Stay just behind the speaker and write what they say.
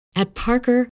At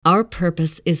Parker, our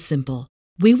purpose is simple.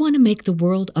 We want to make the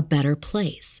world a better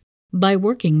place by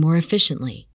working more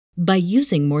efficiently, by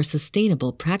using more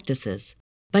sustainable practices,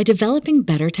 by developing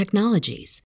better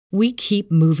technologies. We keep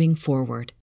moving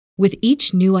forward. With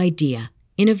each new idea,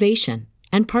 innovation,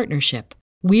 and partnership,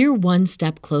 we're one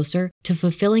step closer to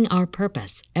fulfilling our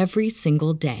purpose every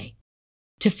single day.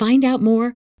 To find out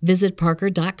more, visit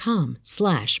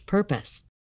parker.com/purpose.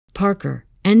 Parker,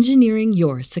 engineering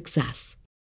your success.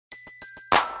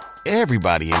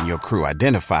 Everybody in your crew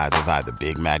identifies as either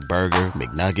Big Mac Burger,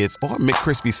 McNuggets, or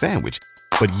McCrispy Sandwich.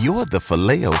 But you're the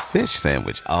Filet-O-Fish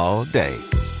Sandwich all day.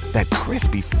 That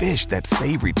crispy fish, that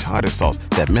savory tartar sauce,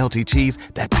 that melty cheese,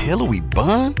 that pillowy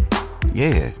bun.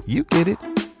 Yeah, you get it.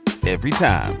 Every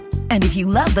time. And if you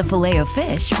love the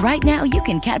Filet-O-Fish, right now you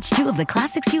can catch 2 of the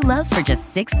classics you love for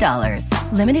just $6.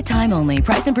 Limited time only.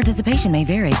 Price and participation may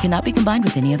vary. Cannot be combined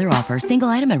with any other offer. Single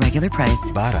item at regular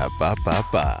price.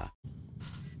 Ba-da-ba-ba-ba.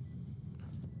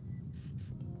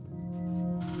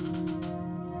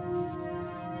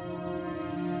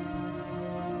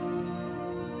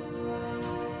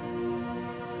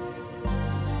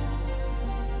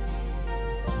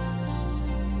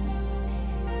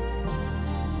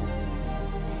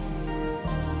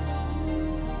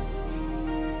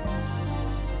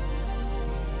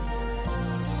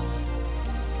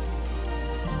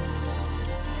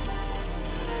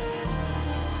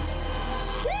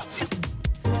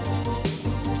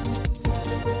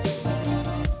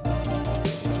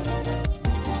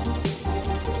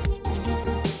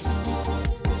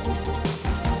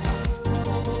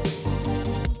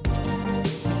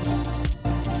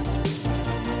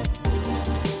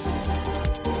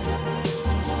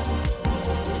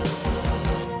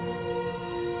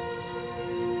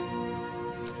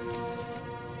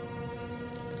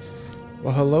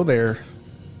 Well, hello there.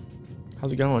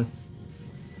 How's it going?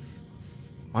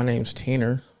 My name's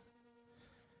Tanner,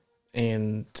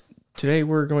 and today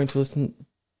we're going to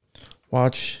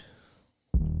watch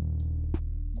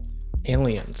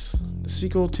Aliens, the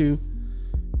sequel to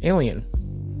Alien,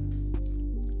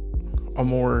 a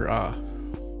more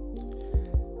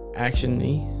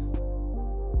action-y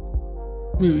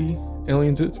movie.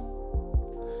 Aliens is.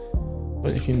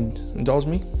 But if you indulge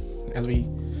me as we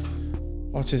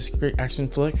watch this great action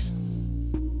flick.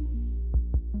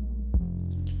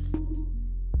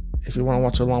 If you want to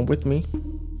watch along with me,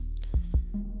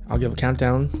 I'll give a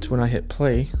countdown to when I hit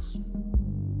play.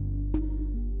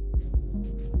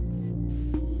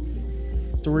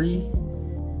 3,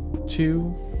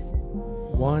 2,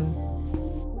 1,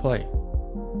 play.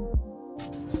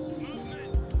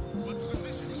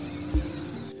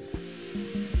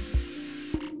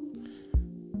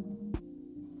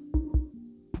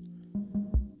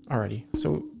 Alrighty,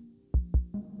 so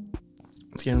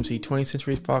let's get see 20th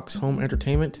Century Fox Home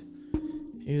Entertainment.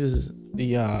 This is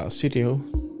the studio.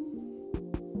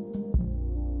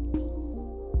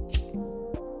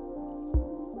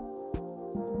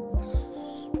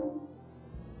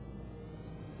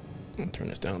 I'm gonna turn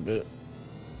this down a bit.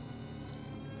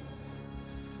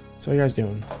 So how you guys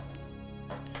doing?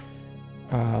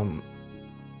 I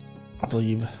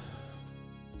believe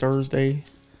Thursday.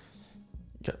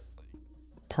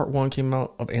 Part 1 came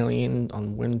out of Alien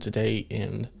on Wednesday,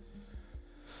 and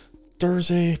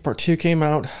Thursday, part 2 came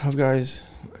out. Have you guys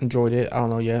enjoyed it? I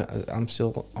don't know yet. I'm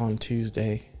still on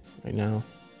Tuesday right now.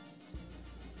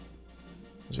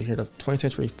 As we hear the 20th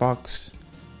Century Fox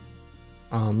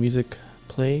music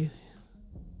play.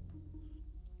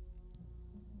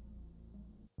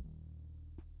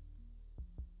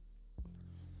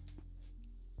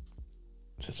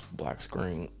 It's just black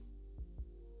screen.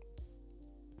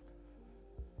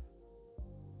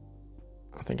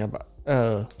 I think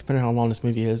depending on how long this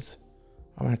movie is,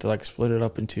 I'm gonna have to split it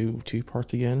up into 2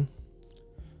 parts again.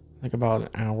 I think about an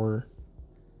hour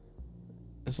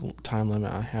is the time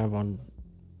limit I have on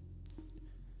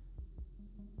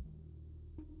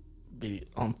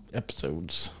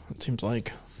episodes. It seems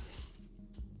like.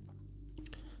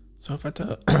 So if I have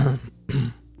to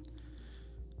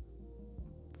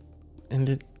end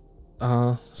it,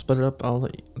 split it up, I'll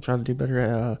try to do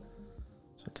better.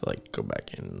 So I have to go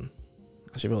back in.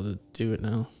 I should be able to do it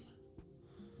now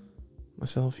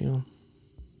myself,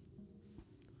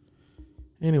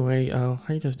 Anyway, how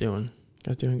you guys doing? You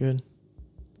guys doing good?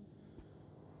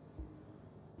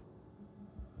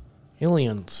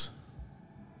 Aliens.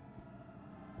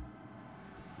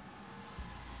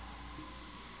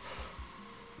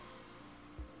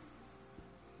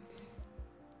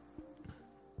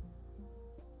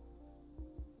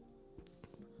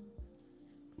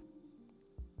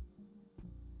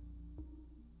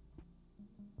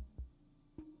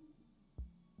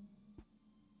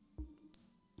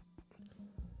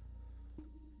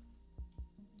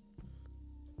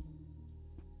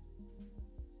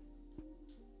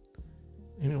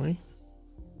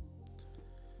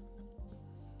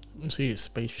 see a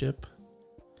spaceship.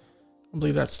 I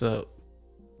believe that's the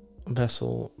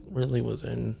vessel Ridley was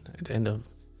in at the end of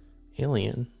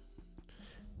Alien.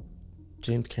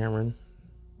 James Cameron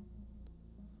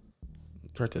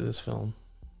directed this film.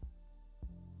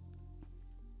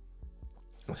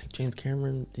 I think James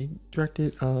Cameron, he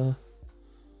directed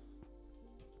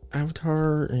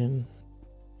Avatar and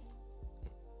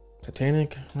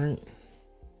Titanic, right?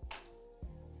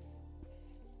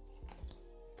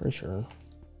 Pretty sure.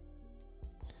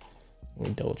 Let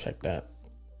me double check that.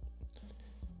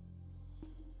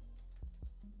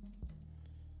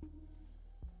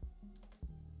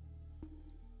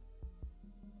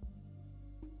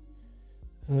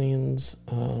 Aliens,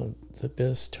 The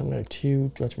Abyss, Terminator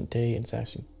 2, Judgment Day, and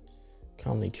action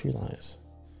comedy True Lies.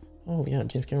 Oh yeah,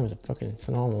 James Cameron was a fucking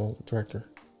phenomenal director.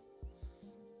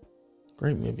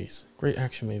 Great movies, great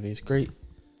action movies, great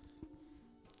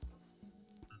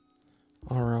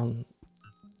all around.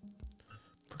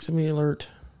 Proximity Alert.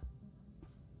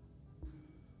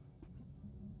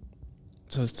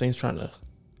 So this thing's trying to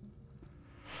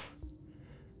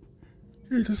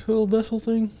get this little vessel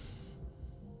thing.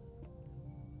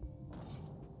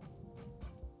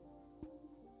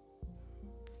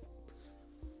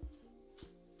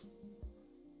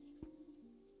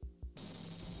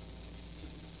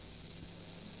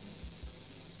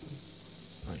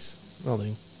 Nice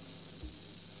welding.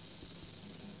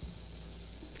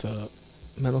 It's a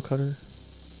metal cutter.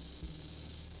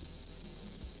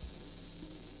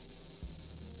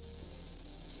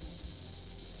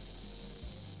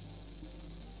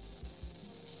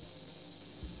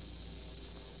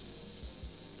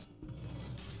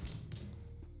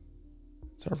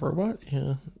 Is that a robot?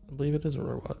 Yeah, I believe it is a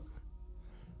robot.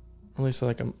 Or at least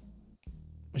like a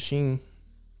machine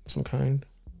of some kind.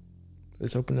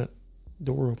 Let's open that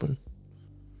door open.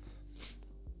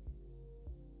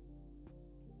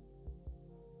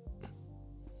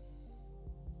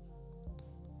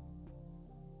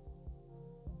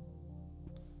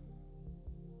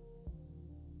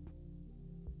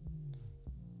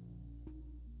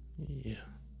 Yeah.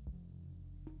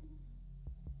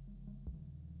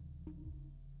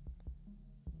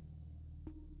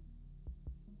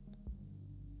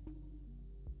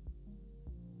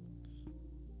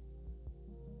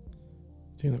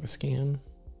 Doing like a scan.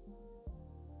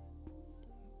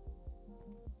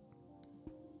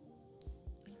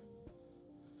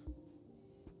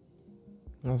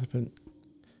 Also been,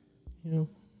 it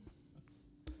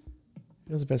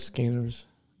has the best scanners.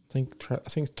 I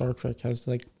think Star Trek has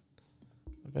like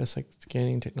the best like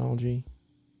scanning technology.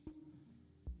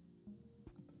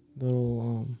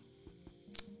 Little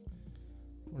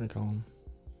what do you call them?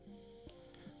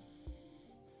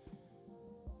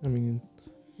 I mean,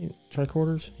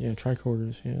 tricorders? Yeah,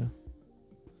 tricorders, yeah.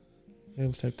 They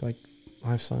detect like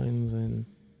life signs and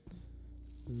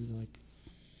like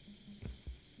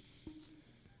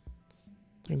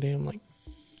damn like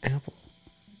Apple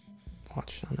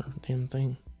Watch on her damn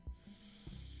thing.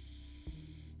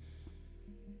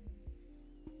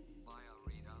 Bio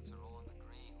readouts are all in the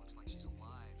green. Looks like she's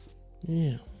alive.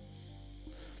 Yeah.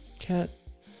 Cat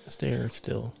is there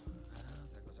still.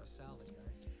 There goes our salvage,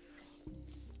 guys.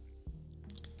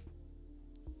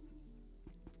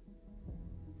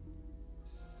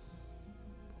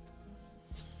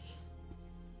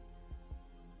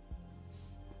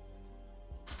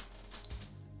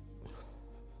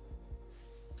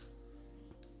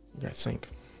 Got sink.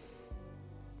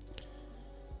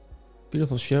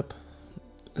 Beautiful ship.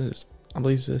 I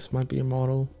believe this might be a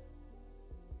model.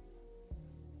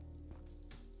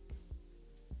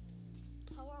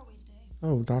 How are we today?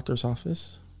 Oh, doctor's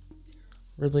office.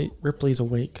 Ripley's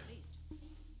awake.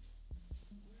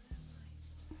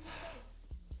 You're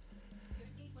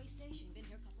at Gateway Station. Been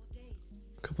here a couple of days.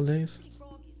 A couple days. Pretty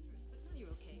groggy at first, but now you're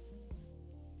okay.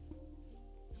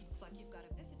 Looks like you've got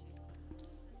a visitor.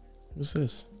 What's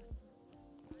this?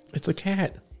 It's a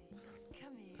cat.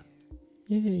 Come here.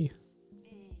 Yay.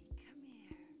 Hey, come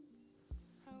here.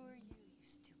 How are you, you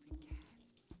stupid cat?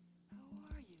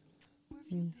 How are you? Where have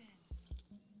you been?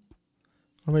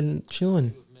 I've been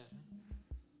chilling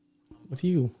with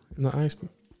you in the ice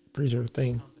freezer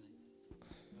thing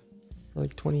for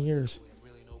like 20 years.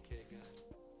 Really an okay guy.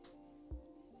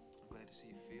 I'm glad to see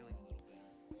you feeling a little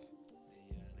better.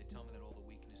 They tell me that all the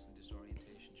weakness and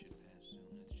disorientation should pass soon.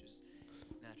 It's just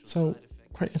natural So, side effects.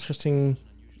 quite interesting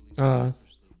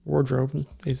wardrobe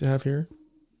they have here.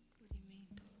 What do you mean?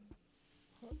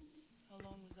 How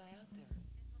long was I out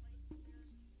there?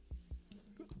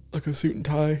 Like a suit and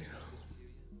tie,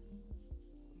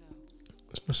 No.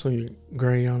 especially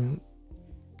gray on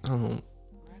Recognize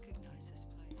this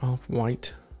place. off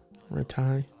white red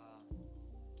tie.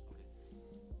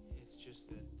 just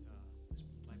that this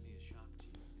might be a shock to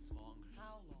you. It's longer.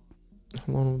 How long?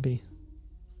 How long will it be?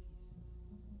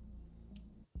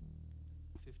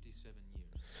 57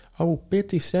 years. Oh,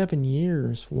 57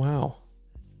 years. Wow.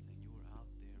 That's the thing. You were out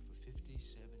there for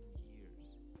 57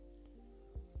 years.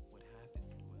 What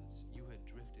happened was you had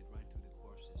drifted right through the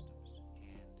core systems,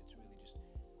 and it's really just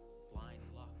blind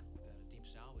luck that a deep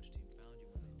salvage team found you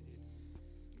when they did.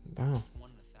 Wow. 1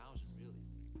 in 1,000, really.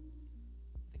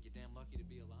 Think you're damn lucky to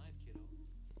be alive, kiddo.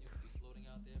 You could be floating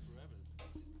out there forever.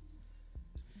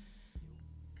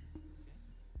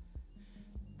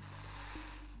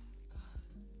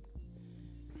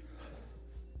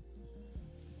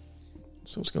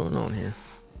 So what's going on here?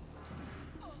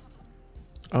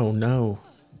 Oh no.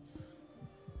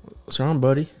 What's wrong,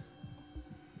 buddy?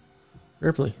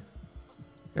 Ripley. You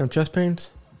having chest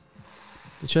pains?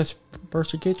 The chest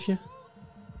burst to get you?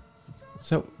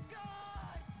 So.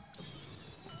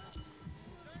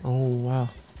 Oh wow.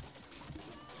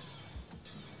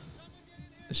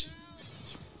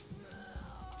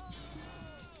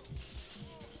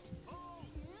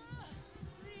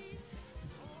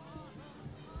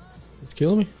 It's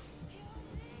killing me.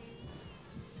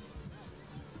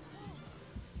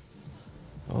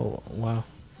 Oh wow.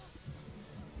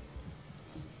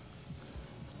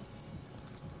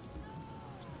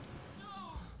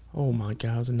 Oh my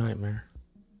god, it was a nightmare.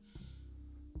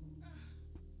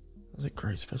 That was a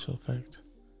great special effect.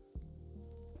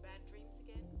 Bad dreams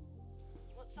again? You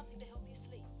want something to help you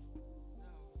sleep?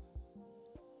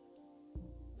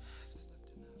 I've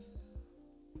slept enough.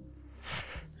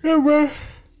 Yeah, man.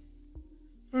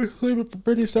 I was sleeping for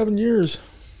 57 years.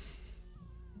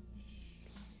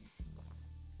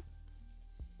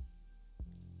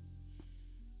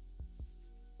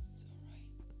 It's all right.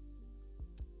 It's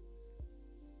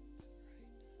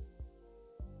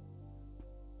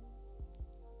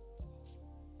all right. It's over.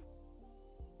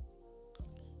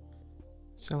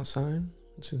 It's outside.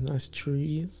 It's nice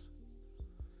trees.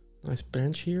 Nice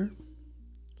bench here.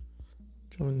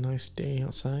 Enjoying a nice day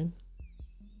outside.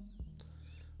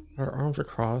 Our arms are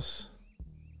crossed.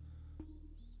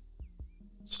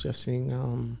 Suggesting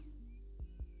so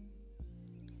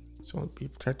want to be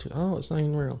protected. Oh, it's not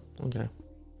even real. Okay. I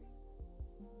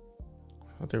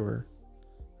thought they were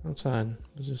outside. It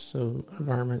was just an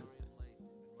environment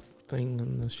thing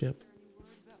on the ship. I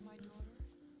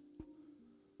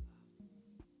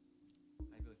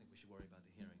really think we should worry about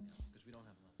the hearing now, because we don't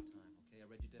have a lot of time, okay? I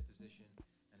read your deposition,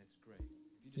 and it's great.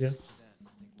 If you Yeah. just stick to that,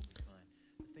 I think we'll be fine.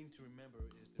 The thing to remember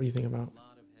is What do you think there's about? a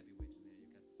lot of heavyweights in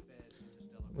there. You've got feds,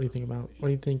 interstellar. What do you think about? What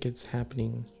do you think is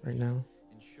happening right now?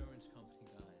 Insurance company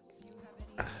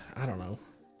guys. I don't know.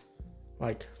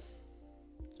 Like,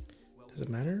 does it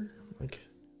matter? Like,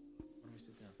 Why don't we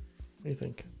sit down? what do you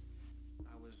think?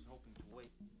 I was hoping to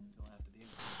wait until after the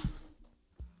interview.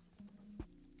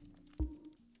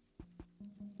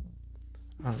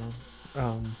 I don't know.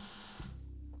 Married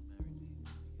me,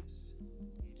 yes,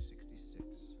 age 66.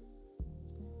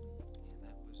 And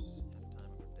that was at the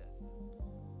time of her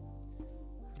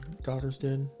death, Daughter's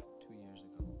dead. 2 years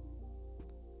ago.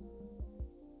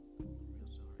 I'm real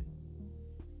sorry.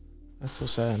 That's so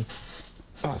sad.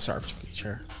 Oh, sorry for the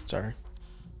chair. Sorry.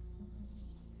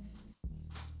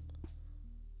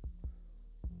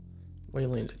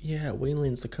 Wayland. Yeah,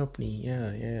 Wayland's the company.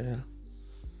 Yeah.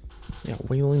 Yeah,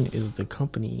 Wayland is the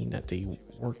company that they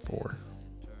work for.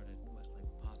 Interred at Westlake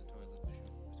Repository,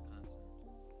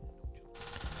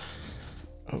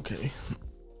 Wisconsin. Okay.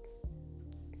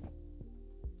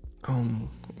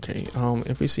 Okay.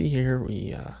 If we see here,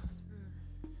 we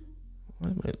why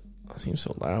am I- that seems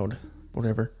so loud.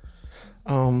 Whatever.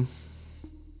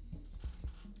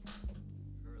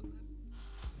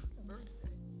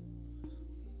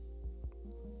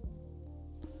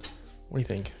 What do you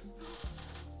think?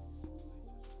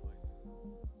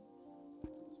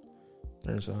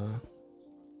 There's I don't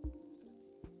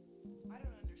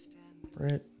understand this.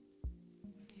 Brett.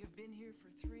 You've been here for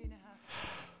 3.5 years.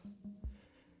 Now,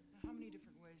 how many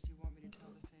different ways do you want me to tell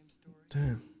the same story?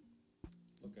 Damn.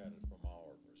 Look at it from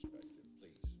our perspective,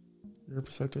 please. Your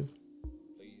perspective.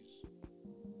 Please.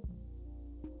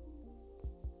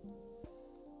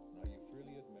 Now you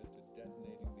freely admit to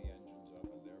detonating the engines up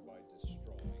and thereby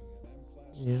destroying an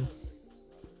M-class Yeah. starfighter, a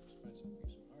rather expensive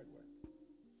piece of hardware.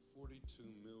 42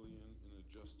 million in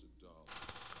adjusted dollars.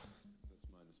 That's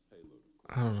minus payload.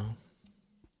 I don't know.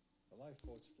 The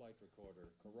lifeboat's flight recorder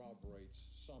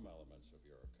corroborates some elements of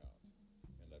your account,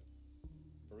 in that,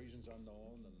 for reasons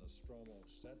unknown, the Nostromo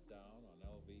set down on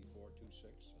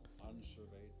LV-426, an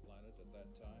unsurveyed planet at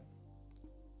that time,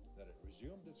 that it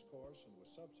resumed its course and was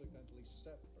subsequently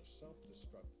set for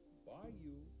self-destruct by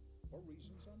you for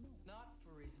reasons unknown. Not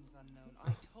for reasons unknown.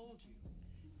 I told you.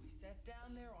 We sat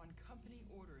down there on company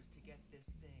orders to get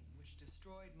this thing, which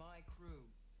destroyed my crew.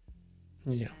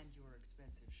 Yeah. And your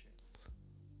expensive ship.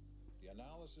 The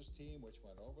analysis team, which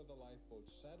went over the lifeboat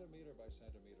centimeter by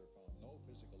centimeter, found no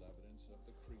physical evidence of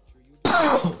the creature you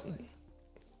described.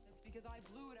 That's because I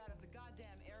blew it out of the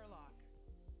goddamn airlock.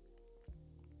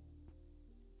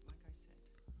 Like I said.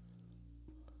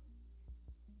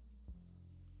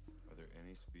 Are there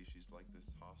any species like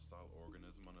this hostile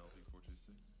organism on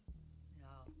LV-426?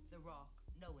 No, it's a rock.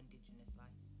 No indigenous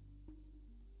life.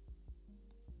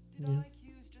 Did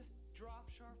IQs just drop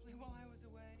sharply while I was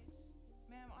away?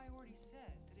 Ma'am, I already said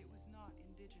that it was not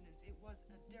indigenous. It was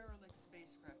a derelict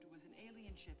spacecraft. It was an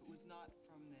alien ship. It was not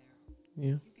from there.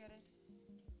 Yeah. You get it?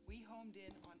 We homed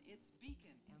in on its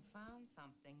beacon. And found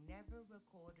something never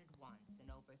recorded once in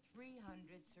over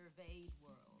 300 surveyed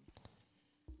worlds.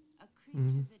 A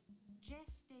creature that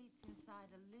gestates inside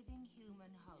a living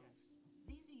human host.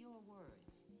 These are your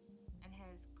words. And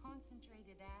has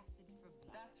concentrated acid for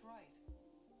blood. That's right.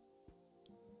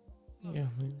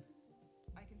 Yeah, man.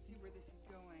 I can see where this is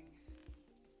going.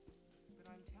 But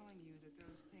I'm telling you that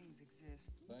those things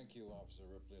exist. Thank you, Officer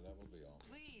Ripley. That will be all.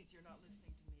 Please, you're not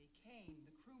listening to me. Kane,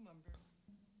 the crew member.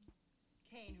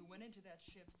 Kane, who went into that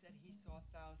ship, said he saw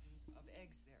thousands of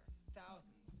eggs there.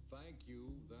 Thousands. Thank you.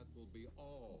 That will be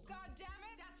all. God damn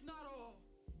it, that's not all.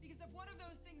 Because if one of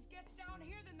those things gets down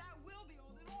here, then that will be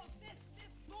all. And all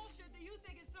this bullshit that you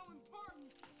think is so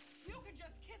important, you can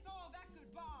just kiss all that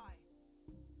goodbye.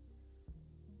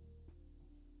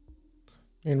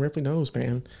 And Ripley knows,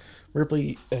 man.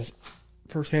 Ripley has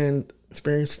firsthand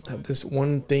experience of this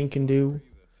one thing can do.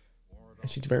 And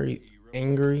she's very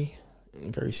angry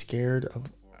and very scared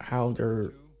of how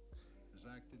they're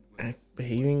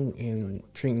behaving and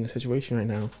treating the situation right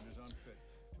now. Is unfit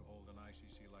to hold an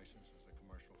ICC license as a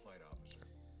commercial flight officer.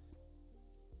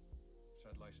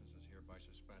 Said license is hereby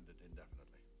suspended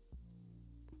indefinitely.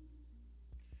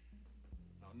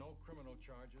 Now, no criminal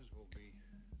charges will be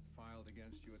filed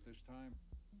against you at this time,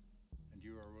 and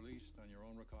you are released on your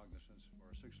own recognizance for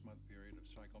a 6-month period of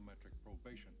psychometric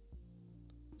probation.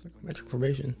 Psychometric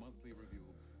probation. Monthly review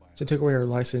by So they took away her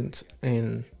license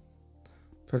and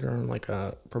put her on like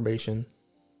a probation.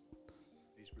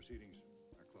 These proceedings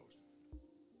are closed.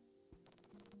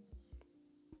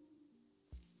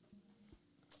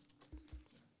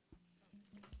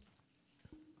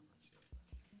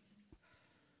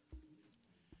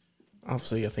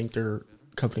 Obviously, I think their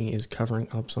company is covering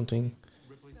up something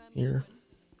here.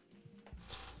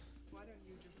 Why don't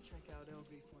you just check out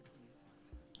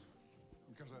LV-426?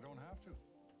 Because I don't have to.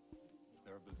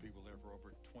 There have been people there for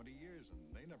over 20 years, and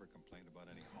they never complained about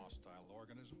any hostile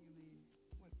organism. You mean,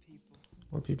 what people?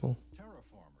 What people?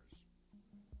 Terraformers,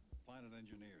 planet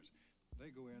engineers.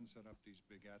 They go in, set up these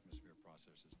big atmosphere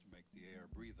processes to make the air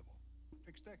breathable.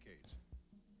 Takes decades.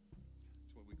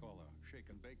 It's what we call a shake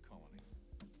and bake colony.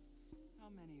 How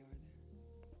many are there?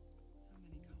 How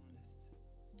many colonists?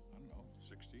 I don't know,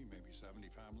 60, maybe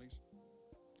 70 families.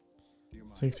 Do you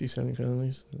mind? 60, 70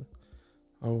 families.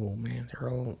 Oh man, they're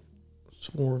all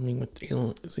swarming with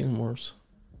xenomorphs.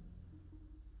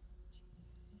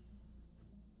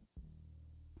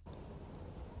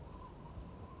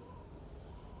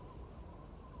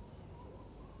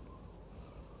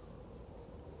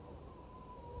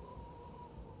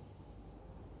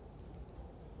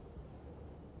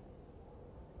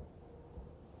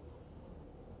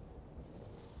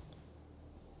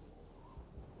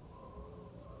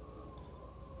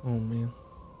 Oh man.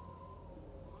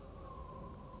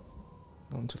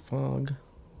 Onto fog.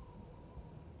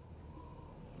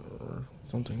 Or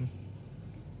something.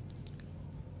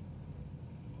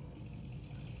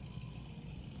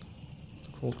 It's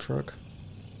a cool truck.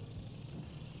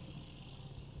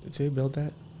 Did they build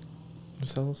that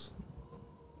themselves?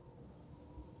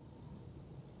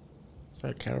 It's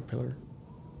like a Caterpillar.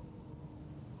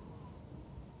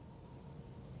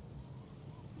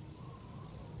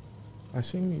 I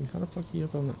see me. How the fuck are you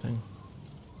up on that thing?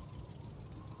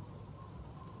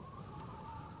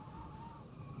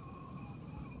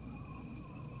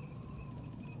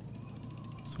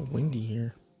 It's so windy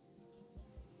here.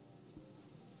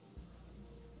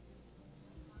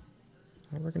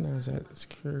 I recognize that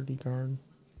security guard.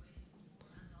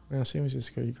 I assume it's a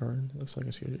security guard. It looks like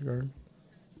a security guard.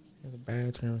 He has a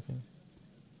badge and everything.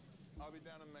 I'll be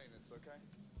down in maintenance, okay?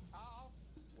 Al?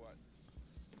 What?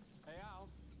 Hey, Al.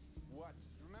 What?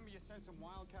 Remember you sent some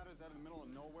wildcatters out in the middle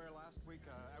of nowhere last week,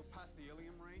 out past the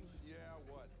Ilium range? Yeah,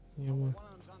 what? Yeah, what? One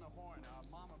of them's on the horn,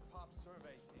 mom and pop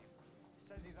survey team.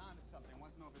 Says he's onto something,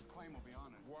 wants to know if his claim will be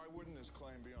on it. Why wouldn't his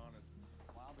claim be on it?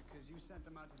 Well, now because you sent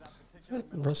them out to that particular Is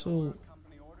that Russell?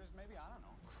 company orders, maybe? I don't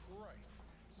know. Christ.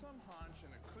 Some hunch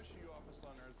in a cushy office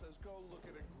on Earth says go look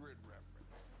at a grid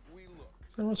reference. We look.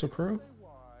 Is that Russell Crowe? Say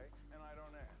why, and I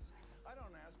don't ask. I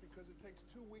don't ask because it takes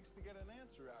 2 weeks to get an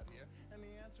answer out here, and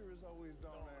the answer is always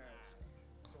don't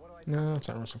ask. So what do I No,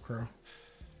 it's not Russell Crowe.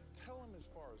 Tell him as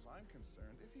far as I'm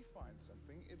concerned, if he finds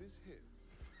something, it is his.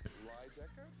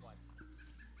 Lydecker? What?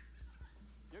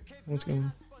 Your kids What's know you're going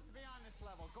on? not supposed to be on this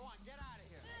level. Go on, get out of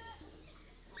here.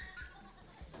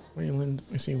 Wayland,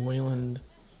 I see Wayland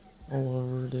all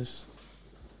over this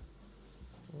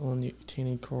Wayland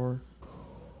Utani core.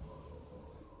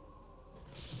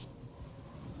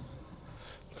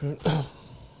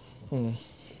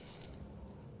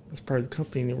 That's part of the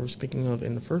company that we're speaking of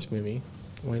in the first movie,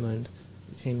 Wayland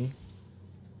Utani.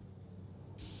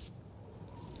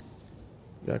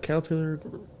 You got Caterpillar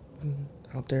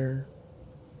out there.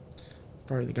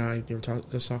 Probably the guy they were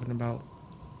just talking about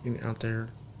being out there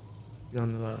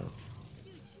beyond the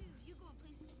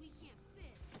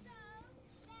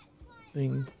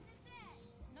thing.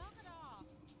 Knock it off.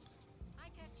 I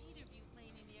catch either of you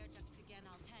playing in the air ducts again,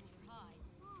 I'll tan your hides.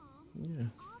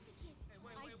 Yeah. All the kids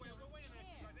Wait a minute.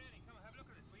 Danny, come on, have a look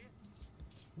at this, will you?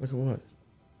 Look at what?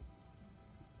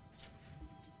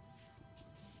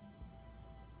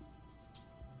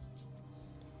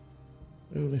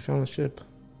 Ooh, they found the ship.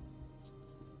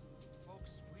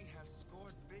 Folks, we have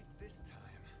scored big this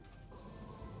time.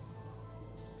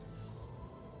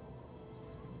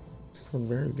 Scored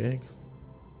very big.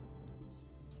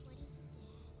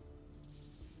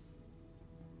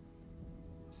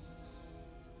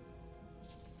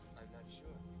 I'm not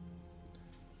sure.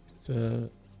 It's the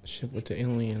ship with the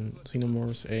alien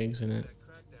xenomorphs eggs in it.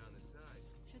 Crackdown the side.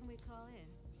 Shouldn't we call in?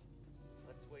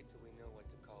 Let's wait till we know what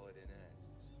to call it in as.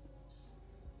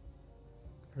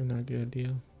 Probably not a good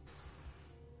idea.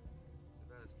 It's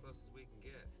about as close as we can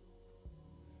get.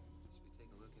 Should we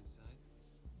take a look inside?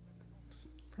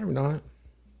 Probably not.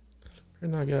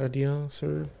 Probably not a good idea,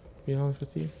 sir. To be honest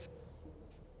with you.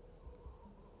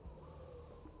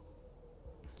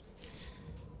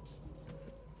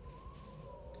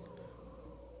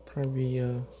 Probably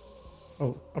oh,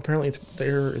 apparently it's the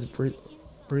air is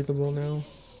breathable now.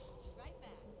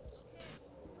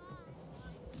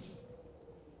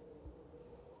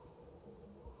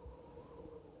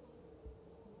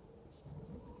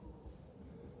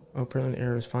 Oh, apparently the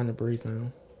air is fine to breathe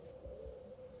now.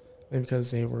 Maybe because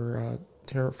they were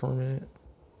terraforming it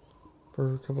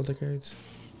for a couple decades.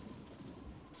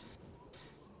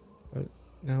 But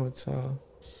now it's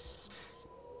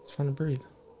fine to breathe.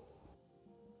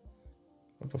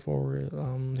 But before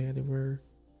they had to wear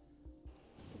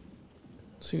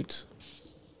suits.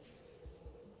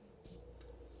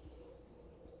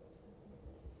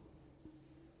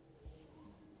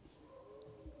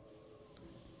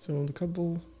 So the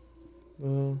couple,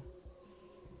 the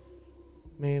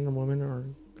man and woman, are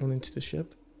going into the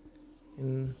ship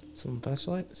in some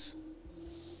flashlights.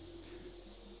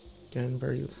 Again,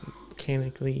 very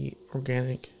mechanically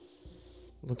organic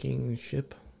looking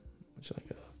ship. Looks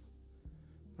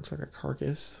like a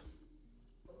carcass.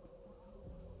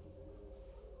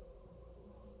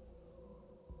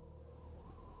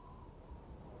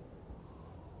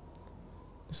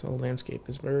 This whole landscape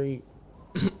is very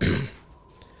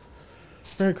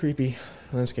very creepy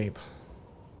landscape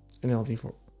in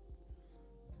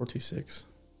LV426.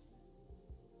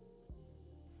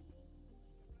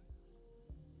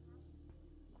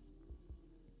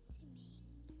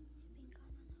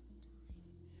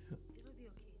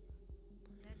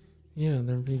 Yeah,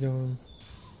 there we go.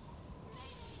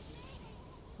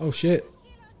 Oh shit.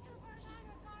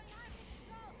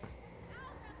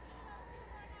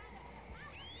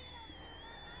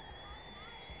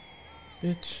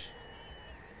 Bitch.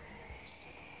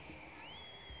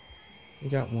 You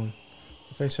got one.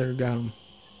 The facehugger got him.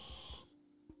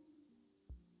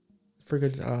 Pretty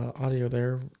good audio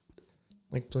there.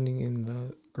 Like blending in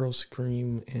the girl's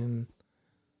scream and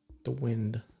the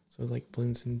wind. So it like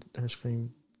blends in her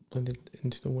scream. Blended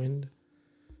into the wind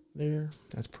there.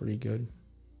 That's pretty good.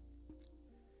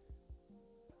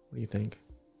 What do you think?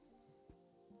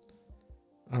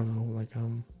 I don't know, like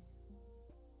oh,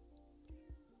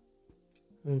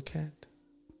 cat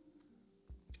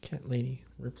lady.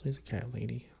 Ripley's a cat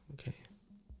lady. Okay.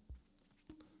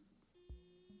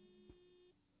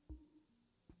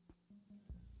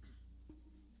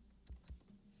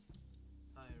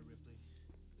 Hi, Ripley.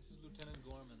 This is Lieutenant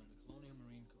Gorman of the Colonial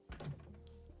Marine Corps.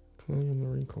 Colonial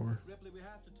Marine Corps. Ripley, we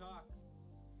have to talk.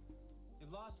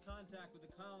 You've lost contact with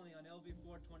the colony on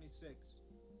LV-426.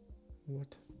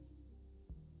 What?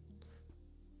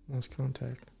 Lost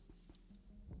contact.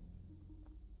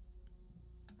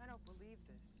 not believe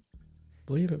this.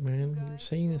 Believe it, man. You're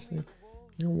saying this thing.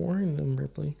 You're warning them,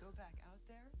 Ripley. Go back out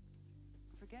there?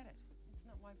 Forget it. It's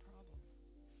not my problem.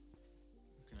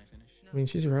 Can I finish? I mean,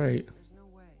 she's right. There's no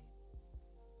way.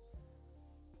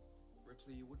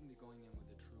 Ripley, you wouldn't be going in with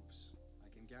the troops. I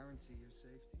can guarantee your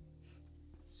safety.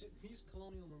 These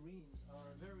colonial marines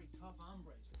are very tough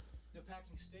hombres. They're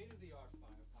packing state-of-the-art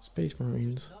firepower. Space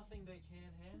Marines. Nothing they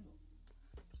can't handle.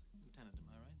 Lieutenant, am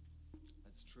I right?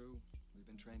 That's true. We've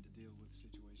been trained to deal with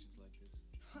situations like this.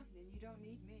 Then you don't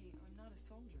need me. I'm not a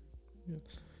soldier.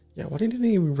 Yeah, why didn't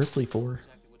they need Ripley for?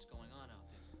 Exactly what's going on out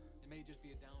there. It may just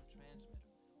be a down transmitter,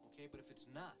 okay? But if it's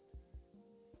not,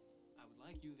 I would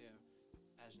like you there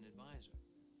as an advisor.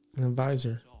 An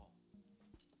advisor. That's all.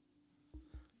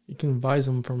 You can advise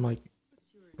them from like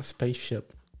a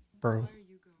spaceship, bro. Where are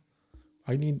you going?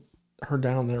 I need her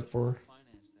down there for.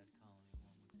 Finance that colony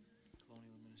along with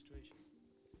colonial administration.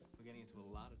 We're getting into a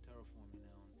lot of terraforming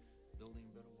now and building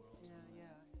better worlds.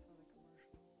 Yeah, I saw the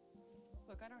commercial.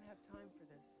 Look, I don't have time for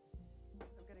this.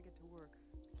 I've got to get to work.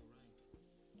 All right.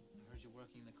 I heard you're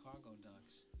working the cargo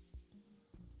docks.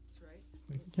 That's right.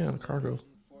 Yeah, cargo.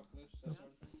 Forklifts, that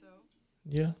sort of thing. So?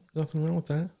 Yeah, nothing wrong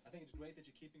with that. I think it's great that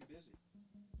you're keeping busy.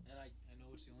 And I know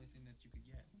it's the only thing that you could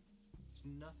get. There's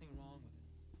nothing wrong with it.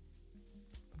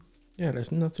 Yeah,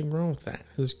 there's nothing wrong with that.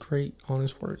 It's great,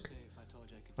 honest work. Say if I told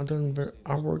you I could I've done.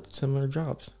 I worked similar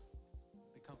jobs.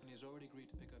 the company has already agreed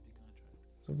to pick up your contract.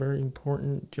 It's a very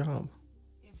important job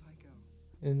If I go.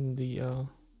 in the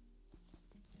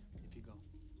If you go.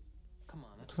 Come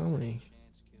on, that's Colony. a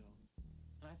chance, kiddo.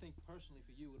 And I think personally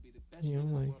for you it would be the best Yeah, thing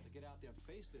in the like- world to get out there and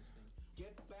face this thing.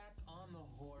 Get back on the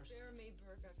horse. Spare me,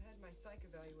 Burke. I've had my psych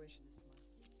evaluation this month.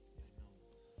 Yeah, I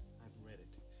know. I've read it.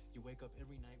 You wake up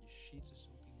every night, your sheets are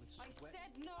soaking with I sweat.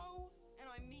 said no, and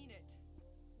I mean it.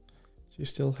 she's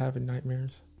still having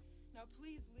nightmares. Now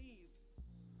please leave.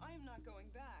 I am not going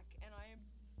back, and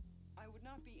I would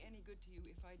not be any good to you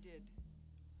if I did.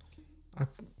 I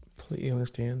completely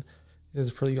understand. It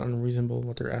is pretty unreasonable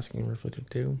what they're asking Ripley to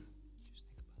do. Just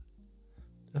think about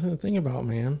it. Nothing to think about,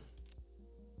 man.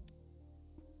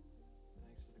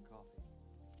 Thanks for the coffee.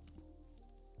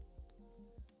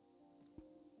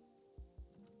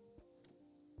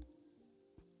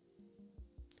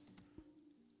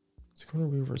 Sigourney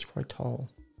Weaver is quite tall.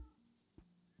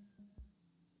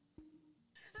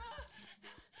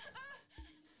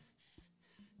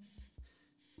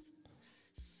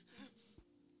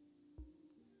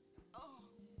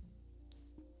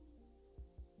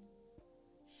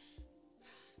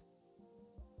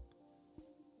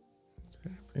 What's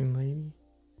happening, lady?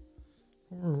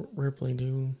 Poor Ripley,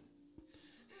 dude.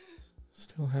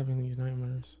 Still having these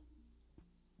nightmares.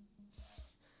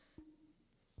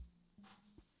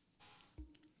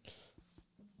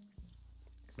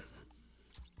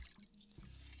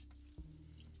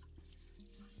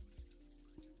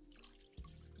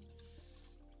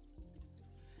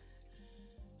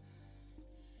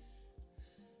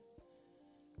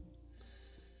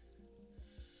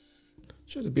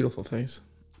 She has a beautiful face.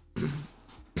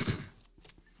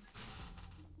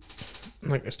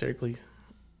 Like aesthetically,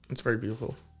 it's very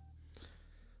beautiful.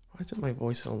 Why is it my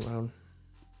voice so loud?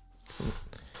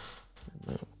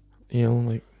 You know,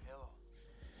 like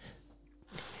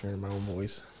hearing my own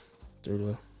voice through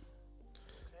the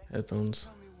headphones.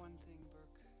 Tell me one thing,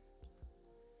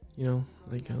 Burke. You know,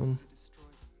 like Going out to destroy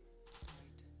them,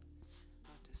 right?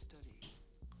 Not to study.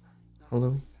 Not Hello?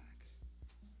 to fight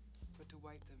back, but to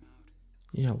wipe them out.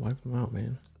 Yeah, wipe them out,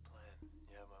 man. The plan.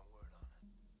 You have my word on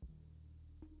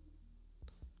it.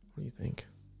 What do you think?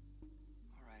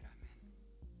 All right, I'm in.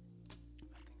 I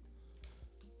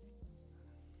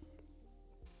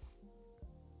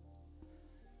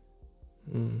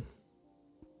think Hmm. And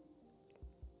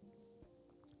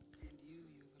you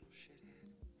little shithead.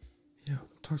 Yeah,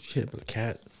 talk shit about the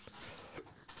cat.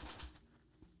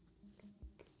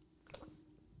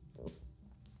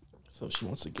 So she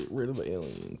wants to get rid of the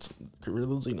aliens, get rid of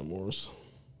the xenomorphs.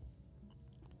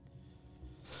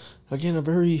 Again, a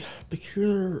very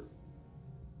peculiar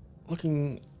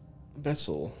looking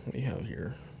vessel we have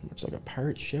here. It's like a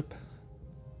pirate ship,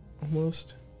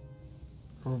 almost,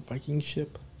 or a Viking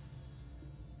ship.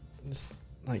 It's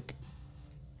like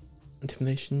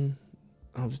intimidatingly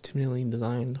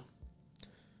designed,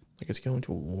 like it's going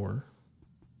to a war,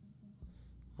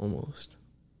 almost.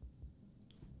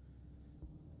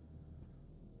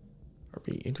 Are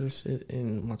we interested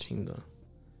in watching the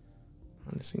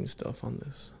behind the scenes stuff on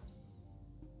this?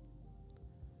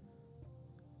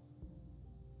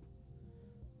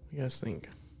 What do you guys think?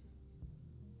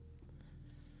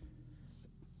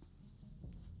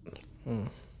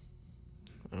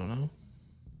 I don't know.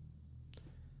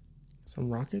 some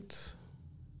rockets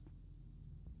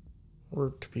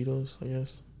or torpedoes, I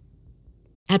guess.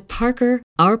 At Parker,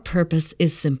 our purpose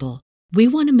is simple. We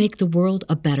want to make the world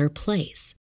a better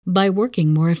place by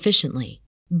working more efficiently,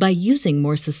 by using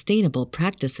more sustainable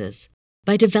practices,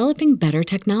 by developing better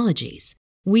technologies.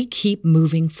 We keep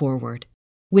moving forward.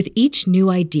 With each new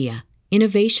idea,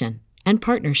 innovation, and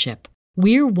partnership,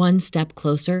 we're one step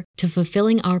closer to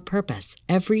fulfilling our purpose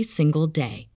every single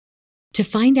day. To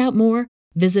find out more,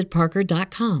 visit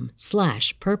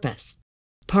parker.com/purpose.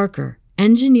 Parker,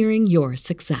 engineering your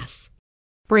success.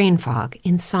 Brain fog,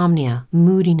 insomnia,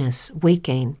 moodiness, weight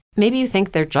gain. Maybe you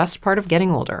think they're just part of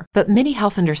getting older, but MIDI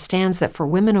Health understands that for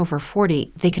women over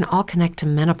 40, they can all connect to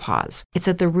menopause. It's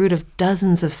at the root of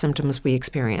dozens of symptoms we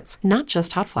experience, not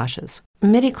just hot flashes.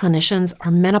 MIDI clinicians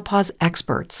are menopause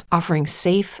experts, offering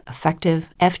safe, effective,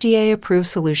 FDA-approved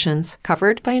solutions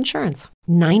covered by insurance.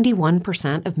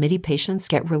 91% of MIDI patients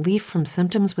get relief from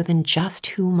symptoms within just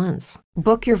 2 months.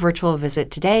 Book your virtual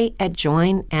visit today at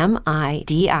joinmidi.com.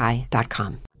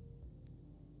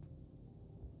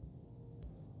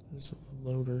 There's a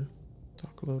loader,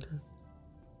 dock loader.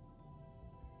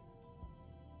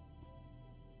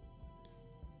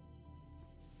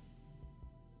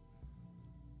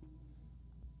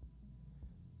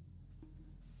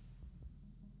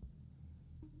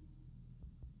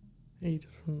 Hey,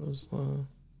 just from those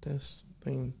desk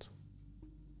things.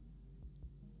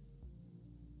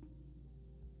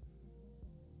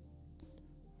 I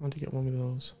want to get one of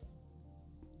those.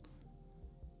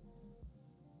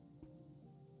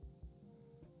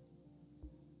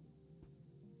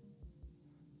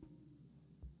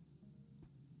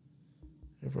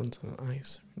 Everyone's on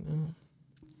ice right now.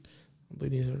 I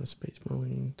believe these are the Space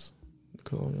Marines, the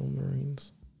Colonial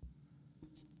Marines.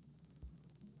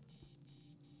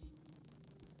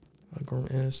 Gorm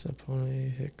S,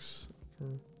 Apone, Hicks.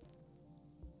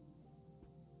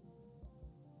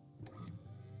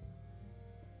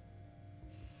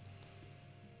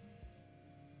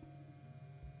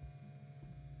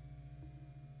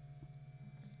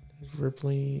 There's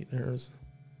Ripley. There's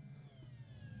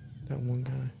that one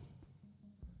guy.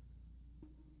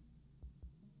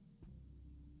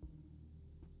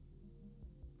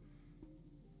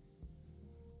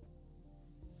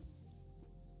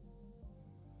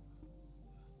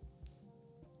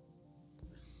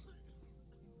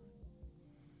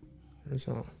 There's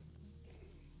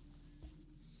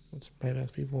bunch of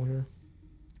badass people here.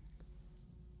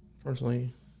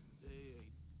 Unfortunately, they ain't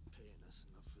paying us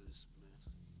enough for this, man.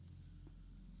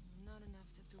 Not enough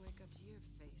to have to wake up to your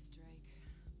face, Drake.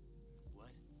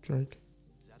 What? Drake.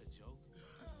 Is that a joke?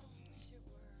 Wish it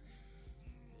were.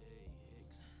 Hey,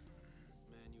 Hicks.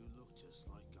 Man, you look just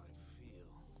like I feel.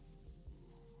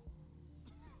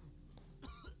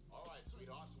 All right,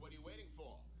 sweethearts, what are you waiting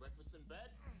for? Breakfast in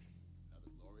bed?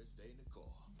 Another glorious day in the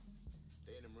Corps.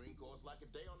 Day in the Marine Corps is like a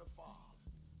day on the farm.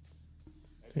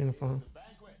 Day on the farm. Every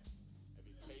banquet.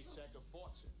 Every paycheck a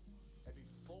fortune. Every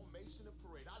formation a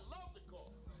parade. I love the Corps.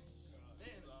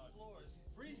 Man, this floor is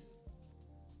freezing.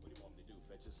 What do you want me to do?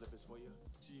 Fetch your slippers for you?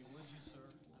 Gee, would you, sir?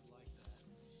 I'd like that.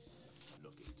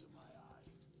 Look into my eye.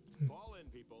 Fall in,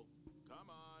 people.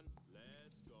 Come on,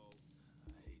 let's go.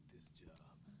 I hate this job.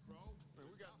 Bro,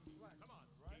 we got some slack. Come on,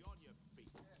 stay on your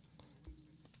feet.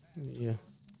 Yeah.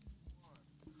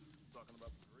 Talking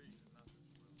about the breeze and not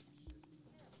this shit.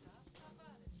 Yeah, tough. How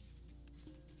about it?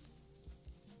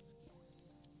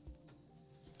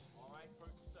 All right,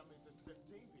 first assembly's in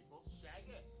 15 people. Shag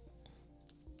it.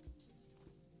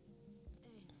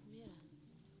 Hey, mira.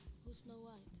 Who's Snow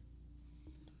White?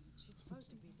 She's supposed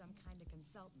to be some kind of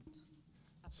consultant.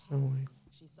 Snow White.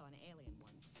 She saw an alien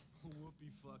once.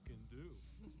 Whoopie fucking do.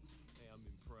 Hey, I'm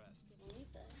impressed.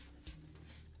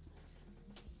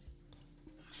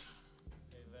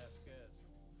 Hey, Vasquez.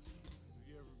 Have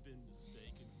you ever been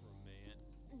mistaken for a man?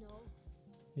 No.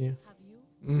 Yeah. Have you?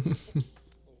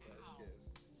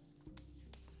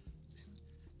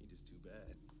 He just too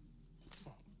bad.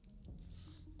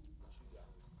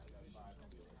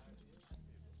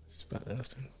 It's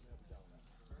badass.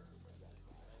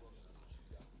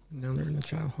 Now they're in the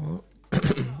chow hall.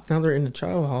 Now they're in the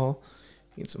chow hall.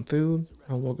 Eat some food.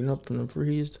 I'm woken up from the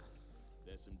freeze.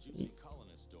 There's some juicy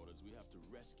colonist daughters we have to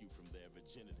rescue from their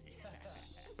virginity.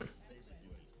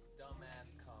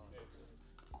 Dumbass colonists.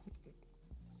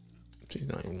 She's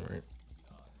not even right.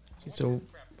 She's so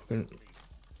fucking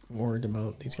worried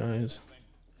about these guys.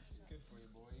 Good for you,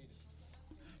 boy. Eat it.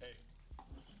 Hey,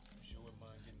 you sure wouldn't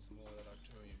mind getting some more of that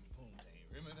Arturian poontang.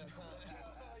 Remember that time?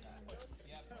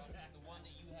 Yeah, bro. The one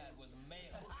that you had was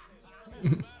male. Hey,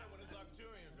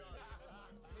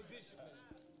 Bishop, man.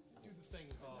 Do the thing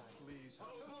involved, please.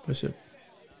 Bishop.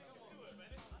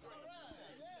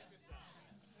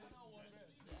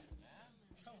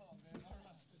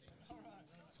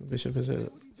 Bishop is a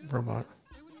robot.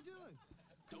 Hey, what are you doing?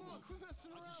 Come on, quit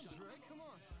messing around, Dre. Come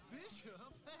on. Bishop?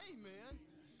 Hey, man.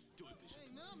 Do it, Bishop. Hey,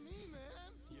 not me, man.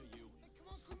 Yeah, you. Hey,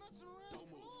 come on, quit messing around. Don't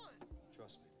Come move. on.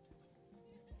 Trust me.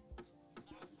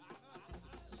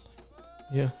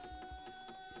 Yeah.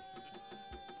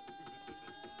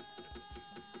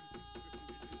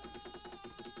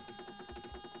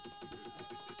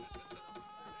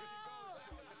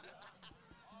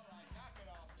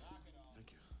 Thank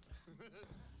you.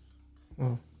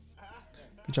 Wow.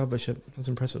 Good job, Bishop. That's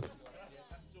impressive.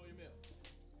 Enjoy your meal.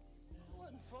 It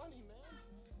wasn't funny, man.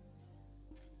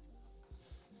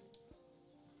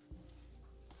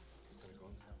 Lieutenant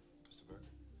Gordon? Mr. Burke?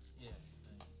 Yeah.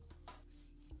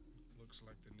 Looks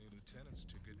like the new lieutenant's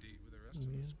too good to eat with the rest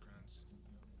of us, Krantz.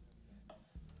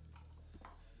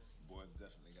 Boy's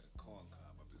definitely got a corn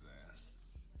cob up his ass.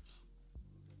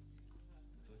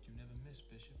 Thought you never missed,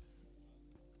 Bishop.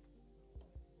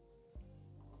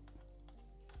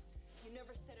 You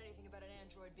never said anything about an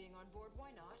android being on board.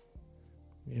 Why not?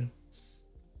 Yeah.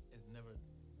 It never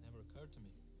occurred to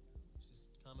me. It's just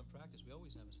common practice. We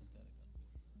always have a synthetic on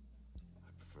board.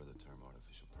 I prefer the term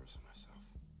artificial person myself.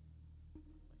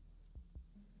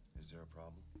 Is there a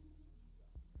problem?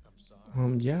 I'm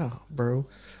sorry. Yeah, bro.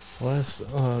 Last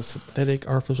synthetic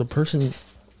artificial person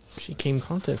she came in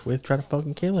contact with tried to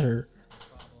fucking kill her.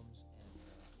 Problems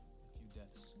and a few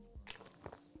deaths.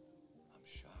 I'm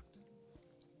shocked.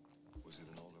 Was it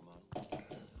an older model?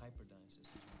 Hyperdyne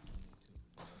systems on too.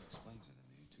 That explains it. And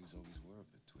the E2s always were a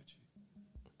bit twitchy.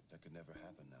 That could never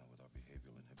happen now with our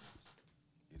behavioral inhibitors.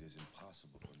 It is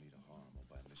impossible for me to harm or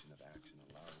by mission of action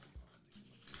allow the harm to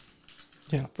human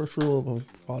beings. Yeah, first rule of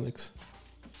robotics.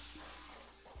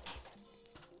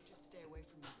 Just stay away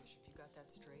from me, Bishop. You got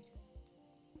that straight?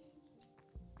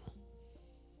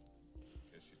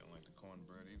 Guess you don't like the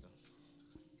cornbread either.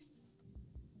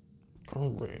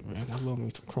 Cornbread, man. I love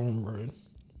me some cornbread.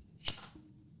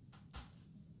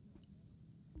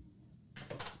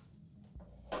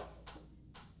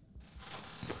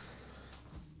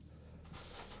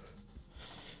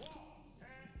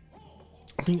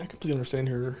 I mean, I completely understand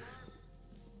her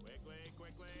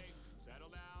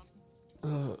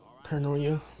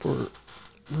paranoia for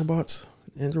robots,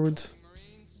 androids.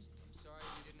 Marines, I'm sorry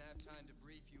we didn't have time to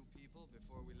brief you people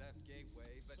before we left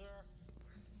Gateway, but... Sir.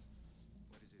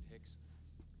 What is it, Hicks?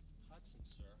 Hudson,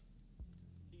 sir.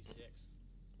 He's Hicks.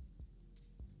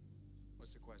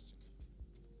 What's the question?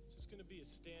 Is this going to be a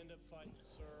stand-up fight,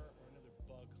 sir, or another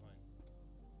bug hunt?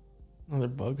 Another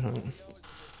bug hunt. All we know is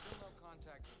that there's still no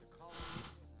contact with the colony,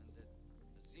 and that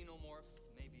a xenomorph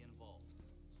may be involved.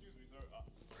 Excuse me, sir.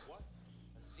 What?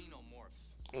 A xenomorph.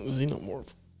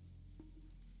 Xenomorph.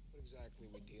 What exactly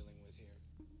are we dealing with here?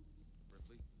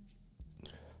 Ripley?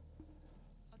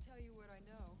 I'll tell you what I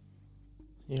know.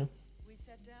 Yeah. We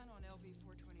sat down on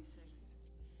LV-426.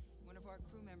 One of our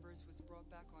crew members was brought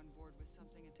back on board with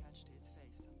something attached to his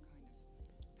face, some kind of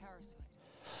parasite.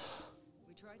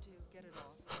 We tried to get it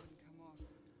off, it wouldn't come off.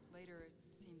 Later, it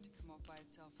seemed to come off by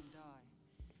itself and die.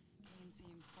 Kane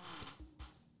seemed fine.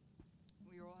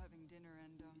 We were all having dinner,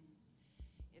 and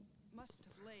it must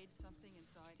have laid something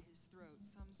inside his throat,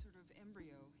 some sort of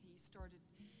embryo. He started,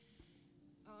 he...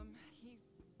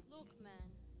 Look, man,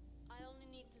 I only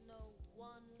need to know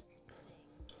one thing.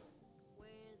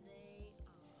 Where they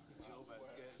are. Joe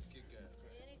Vasquez, kick ass.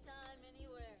 Anytime,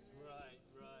 anywhere. Right,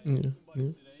 right. Yeah,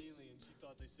 Somebody yeah. said alien. She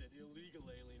thought they said illegal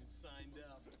alien and signed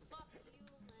up. Fuck you,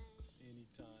 man.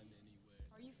 Anytime, anywhere.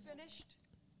 Are you finished?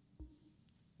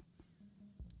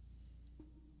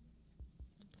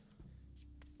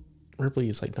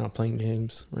 Ripley is like not playing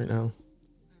games right now.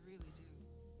 I really do.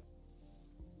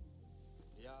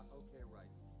 Yeah, okay, right.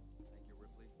 Thank you,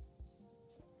 Ripley.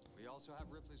 We also have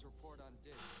Ripley's report on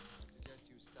Dig. I suggest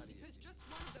you study it. Because just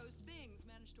one of those things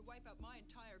managed to wipe out my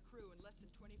entire crew in less than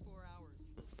 24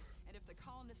 hours. And if the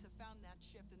colonists have found that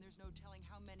ship, then there's no telling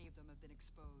how many of them have been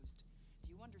exposed. Do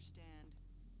you understand?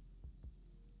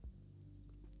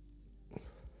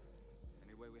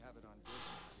 Anyway, we have it on Dig,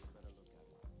 so you better look at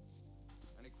it.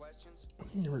 Any questions?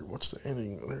 You never watched the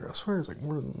ending there. I swear it's like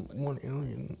more than one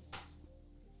alien.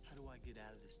 How do I get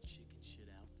out of this chicken shit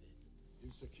outfit?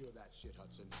 You secure that shit,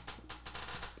 Hudson.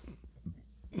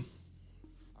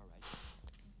 All right.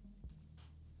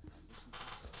 Now listen to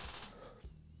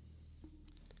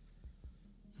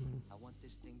me. I want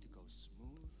this thing to go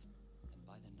smooth and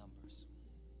by the numbers.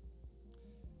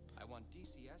 I want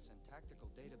DCS and tactical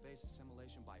database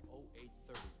assimilation by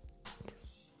 0830.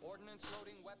 Ordnance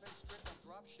loading, weapons strip, and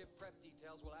dropship prep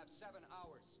details will have 7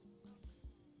 hours.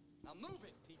 Now move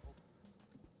it, people.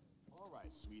 All right.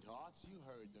 right, sweethearts. You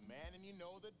heard the man and you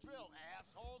know the drill.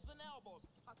 Assholes and elbows.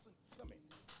 Hudson, come in.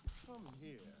 Come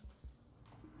here.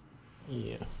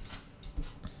 Yeah.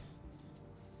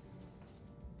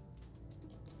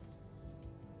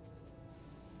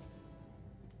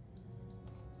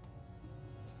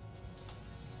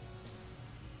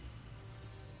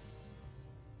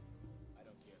 I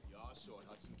don't care if you are short,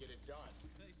 Hudson. Get it done.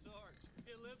 Hey, Sarge,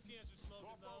 get lip cancer smoking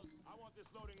Corporal, those. I want this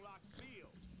loading lock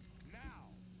sealed. Now.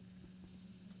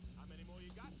 How many more you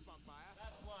got, Spunkmeyer?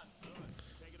 That's one. Good.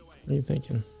 Take it away. What are you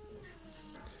thinking?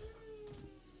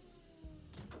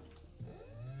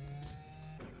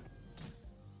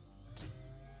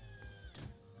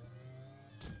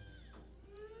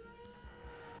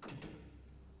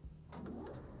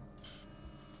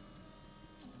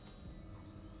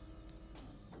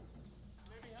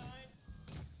 Clear behind.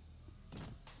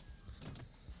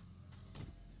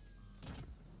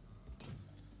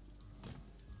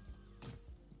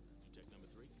 Check number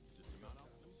 3. Is this the mount out?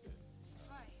 Let me see it.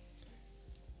 Hi. I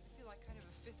feel like kind of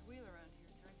a fifth wheel around here.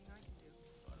 Is there anything I can do?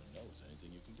 I don't know. Is there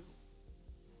anything you can do?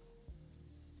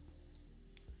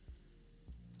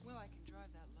 Well, I can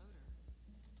drive that loader.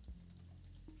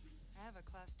 I have a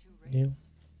Class 2 rating. Yeah.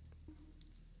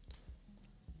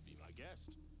 Be my guest.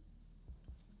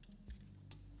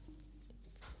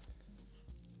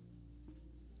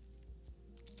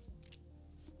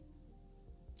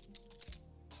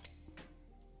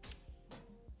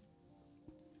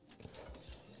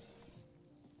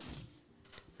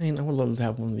 Man, I would love to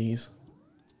have one of these.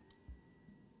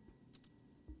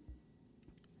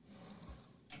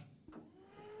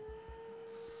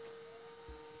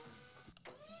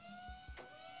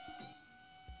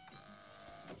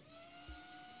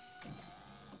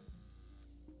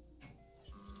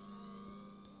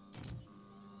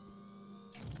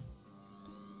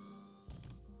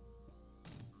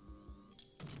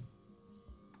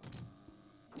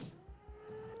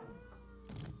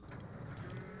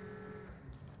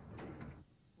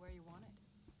 Where you want it?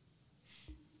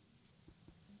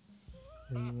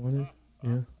 You want it?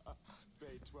 Yeah.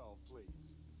 Bay 12,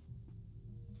 please.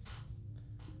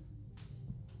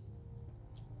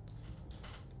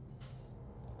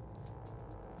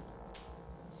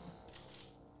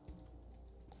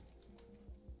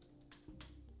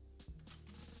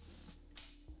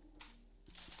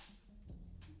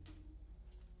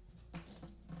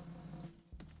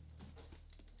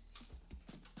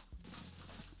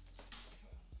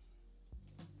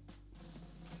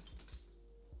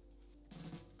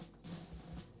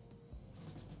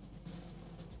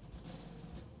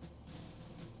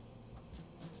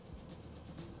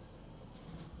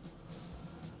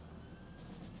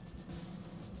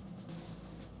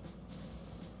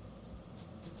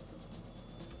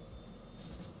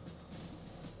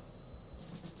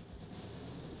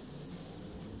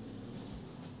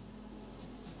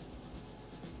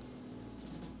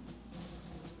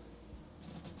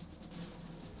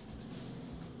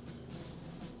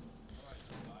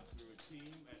 We're a team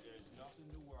and there's nothing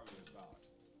to worry about.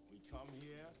 We come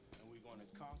here and we're going to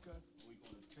conquer and we're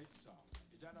going to take some.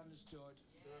 Is that understood?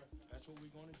 Sir. That's what we're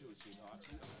going to do, sweetheart.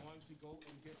 We are going to go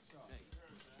and get some.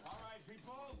 All right,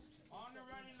 people, on the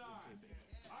ready line.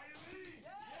 Are you me?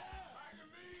 Yeah! Are you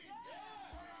me?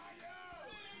 Yeah! Where are you?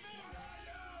 Where are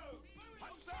you?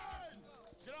 Hudson!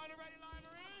 Get on the ready line,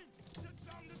 Marine! Get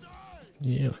some to die!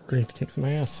 Yeah, ready to kick some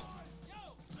ass.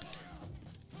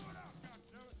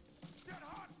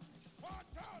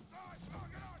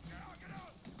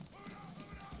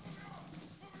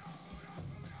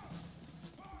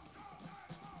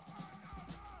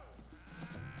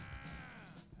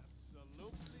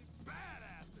 Absolutely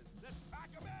badasses. Let's pack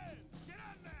 'em in. Get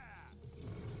in there.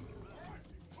 All right,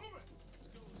 move it. Let's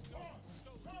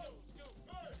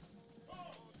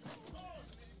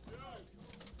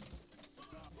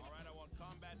go. All right, I want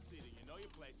combat seating. You know your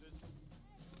places.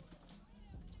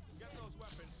 Get those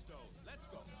weapons stowed. Let's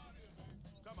go.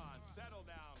 Come on, settle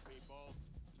down, people.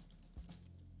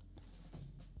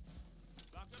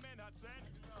 Lock them in, Hudson.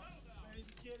 Ready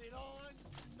to get it on?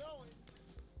 You know it.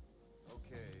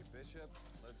 Okay, Bishop,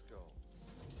 let's go.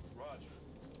 Roger.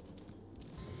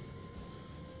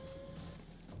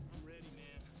 I'm ready,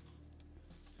 man.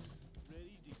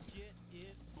 Ready to get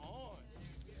it on.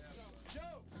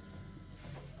 Yo!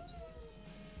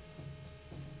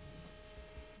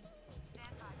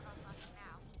 Stand by, cross-locking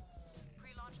now.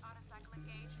 Pre-launch autocycle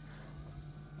engaged.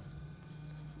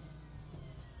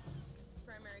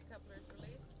 Primary couplers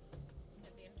released.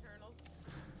 At the internals.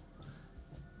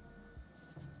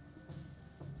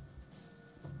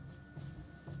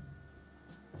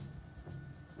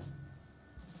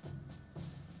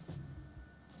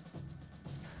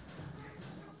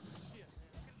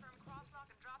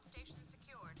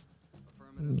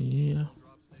 Yeah.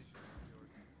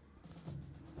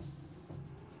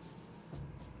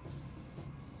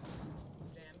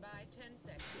 Stand by 10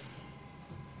 seconds.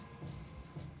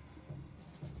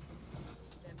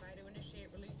 Stand by to initiate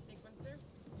release sequencer.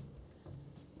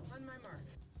 On my mark.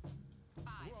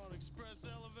 5. We're on express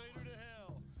elevator to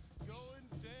hell. Going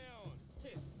down.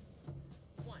 2.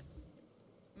 1.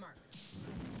 Mark.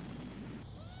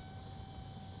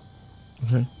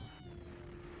 Okay.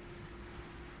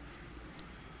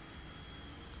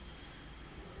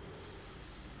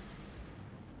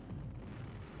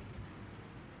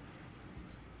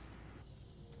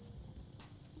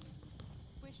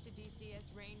 Switch to DCS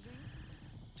ranging.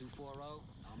 240,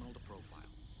 nominal to profile.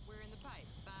 We're in the pipe.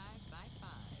 5 by 5.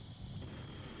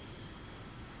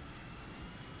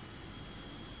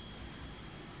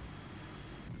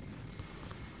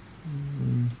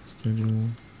 Schedule.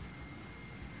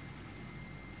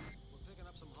 We're picking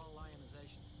up some hull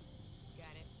ionization.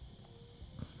 Got it.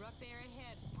 Rough air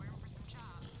ahead. We're in for some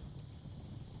chop.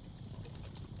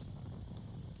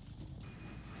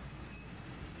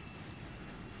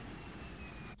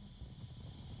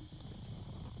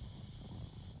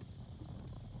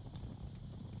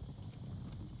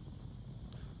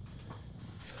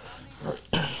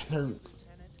 They're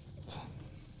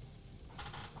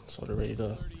sort of ready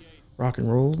to rock and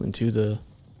roll into the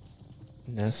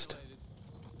nest.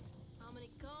 How many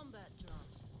combat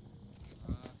drops?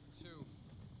 2.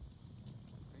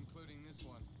 Including this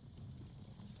one.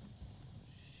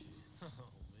 Oh,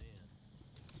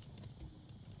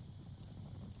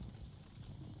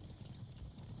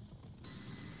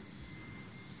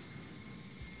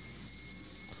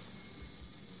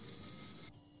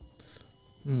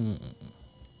 man.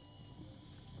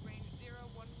 Range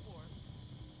 014.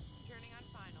 Turning on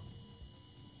final.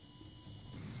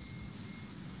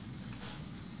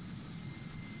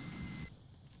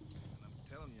 And I'm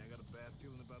telling you, I got a bad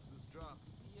feeling about this drop.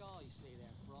 You always say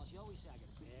that, Frost. You always say I got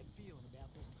a bad feeling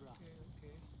about this drop.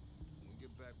 Okay. When we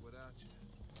get back without you,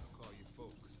 I'll call you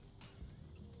folks.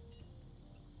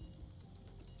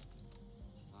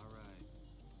 All right.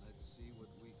 Let's see what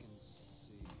we can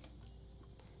see.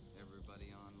 Everybody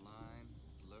online,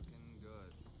 looking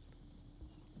good.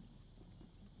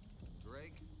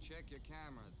 Drake, check your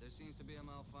camera. There seems to be a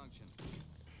malfunction.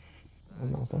 A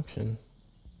malfunction.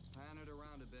 Pan it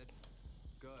around a bit.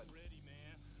 Good. Ready,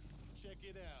 man. Check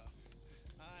it out.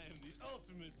 I am the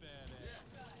ultimate badass.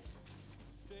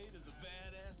 State of the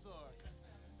badass art.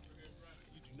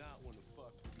 You do not want to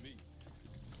fuck with me.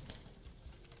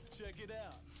 Check it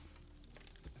out.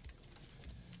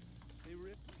 Hey,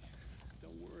 Ripley,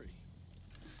 don't worry.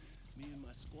 Me and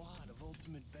my squad of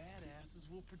ultimate badasses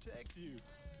will protect you.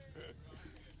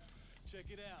 Check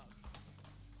it out.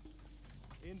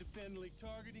 Independently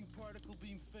targeting particle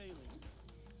beam phalanx.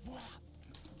 Whap!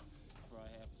 For I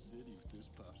have a city with this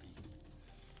puppy.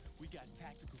 We got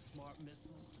tactical smart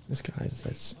missiles. This guy's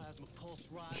that's Plasma pulse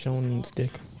rods, showing his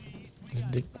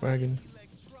dick wagon.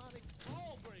 electronic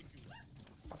ball breakers.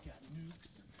 We got nukes.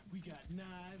 We got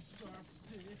knives, sharp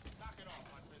sticks. Knock it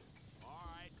off, Hudson. All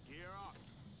right, gear up.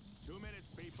 2 minutes,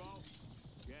 people.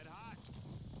 Get hot.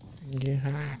 Get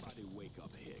high. Somebody wake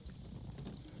up Hicks.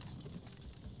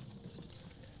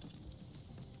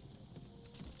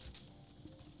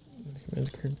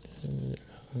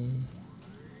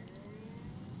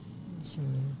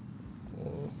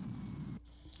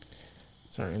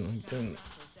 Sorry, I'm like doing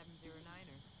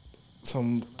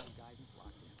some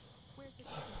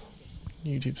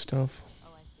YouTube stuff.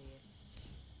 Oh, I see it.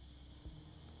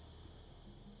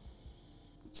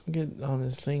 So get on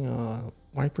this thing,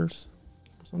 wipers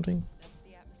or something. That's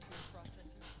the atmosphere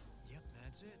processor. Yep,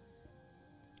 that's it.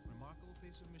 Remarkable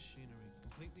piece of machinery,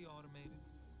 completely automated.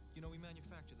 You know, we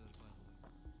manufacture those, by the way.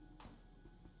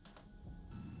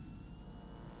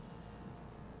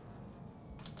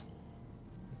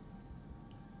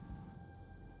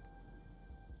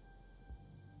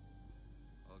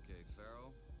 Okay,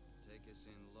 Pharaoh, take us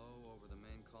in low over the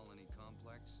main colony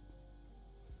complex.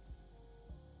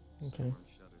 Okay. Storm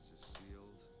shutters are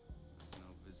sealed. There's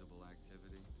no visible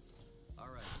activity. All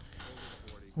right, hold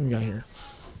it 40. What we got here?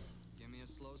 Give me a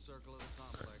slow circle of the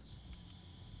complex.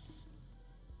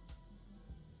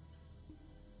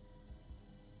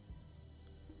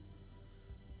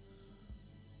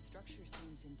 Structure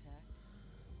seems intact.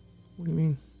 What do you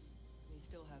mean? They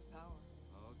still have power.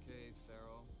 Okay,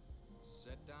 Pharaoh.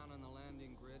 Set down on the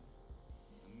landing grid.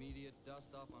 Immediate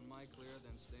dust off on my clear,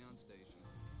 then stay on station.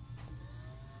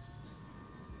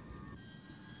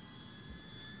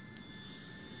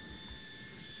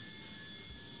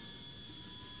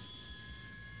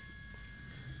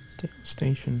 Stay on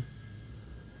station.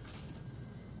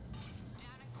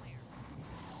 Down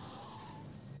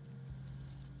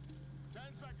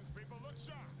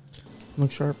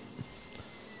Look sharp.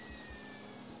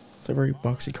 It's a very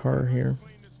boxy car here.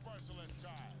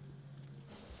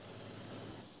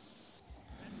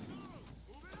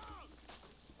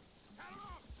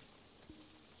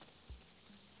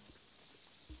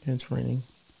 And it's raining.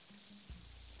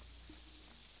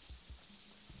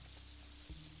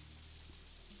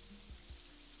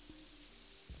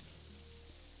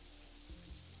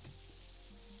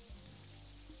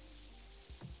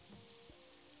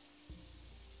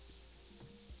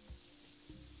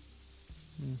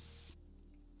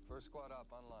 First squad up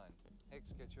online.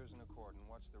 Hicks, get yours in accord and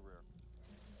watch the rear.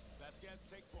 Vasquez,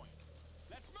 take point.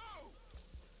 Let's move!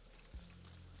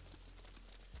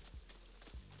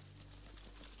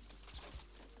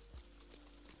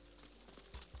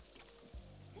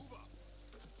 Move up.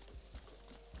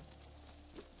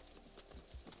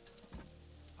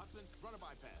 Hudson, run a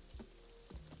bypass.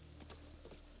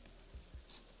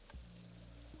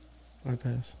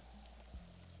 Bypass.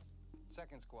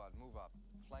 Second squad, move up.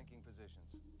 Flanking positions.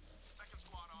 Second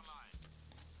squad online.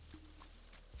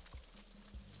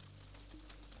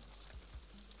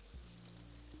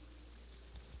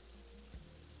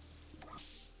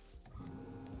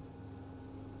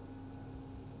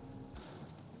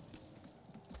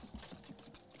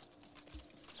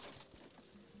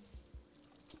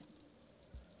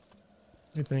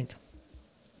 What do you think?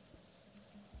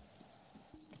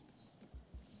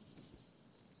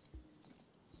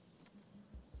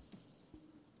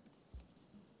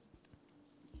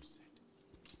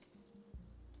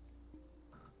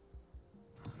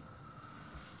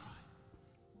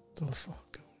 The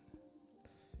fuck?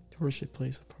 Where shit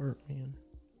plays a part, man.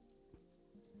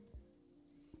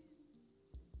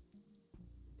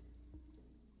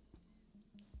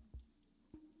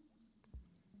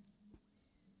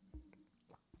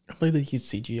 I believe they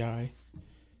used CGI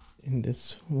in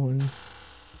this one.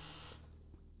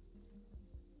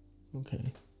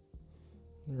 Okay.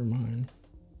 Never mind.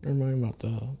 Never mind about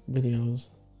the videos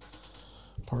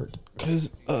part. Because,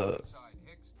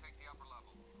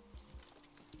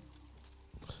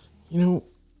 you know,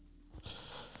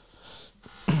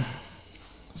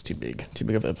 it's too big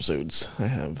of episodes I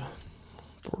have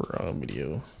for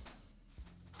video.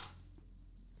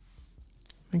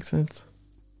 Makes sense.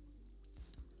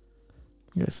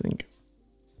 You guys think?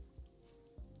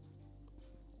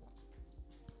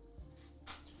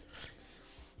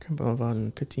 About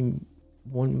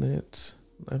 51 minutes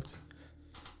left.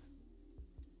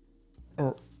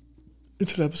 Or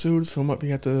into the episode, so I might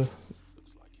be at the.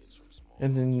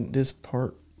 And then this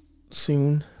part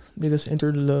soon. They just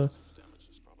entered the.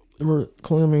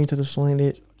 Colonial Marines just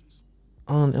landed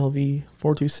on LV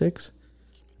 426,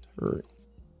 or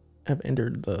have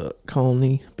entered the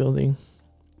colony building.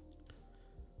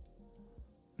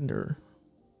 And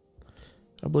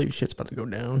I believe shit's about to go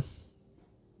down.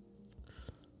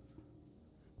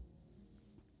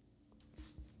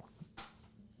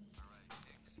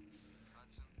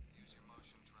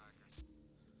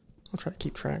 I'll try to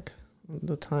keep track of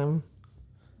the time.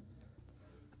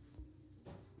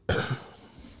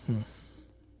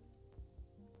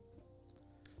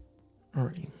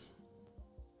 Alrighty.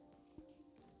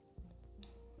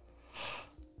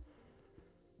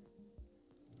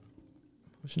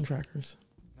 Motion trackers.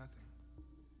 Nothing.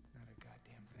 Not a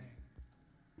goddamn thing.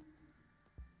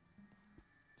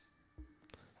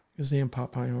 His damn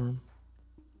Popeye arm.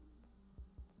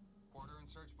 Order and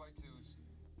search by twos.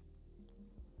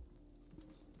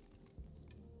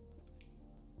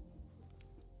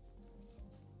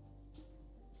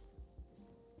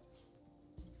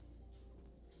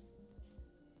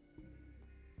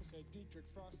 Okay, Dietrich,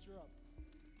 Frost, you're up.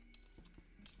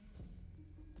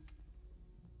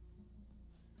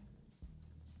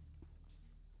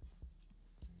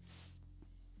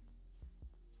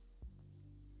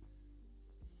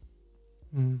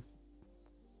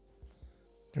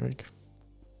 Drake.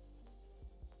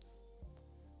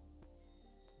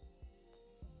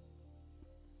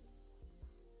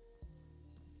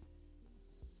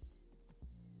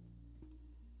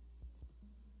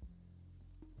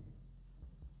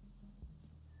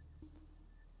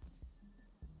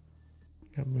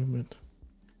 Got movement.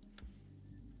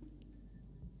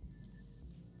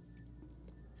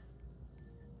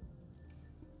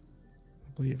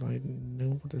 I believe I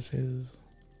know what this is.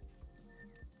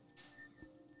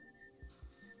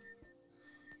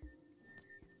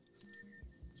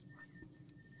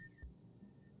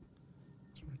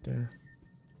 It's right there.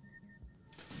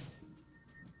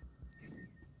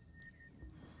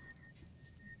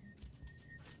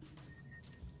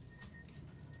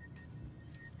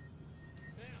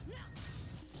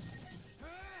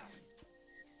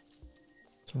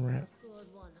 It's a rat.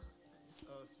 Good one, Hudson.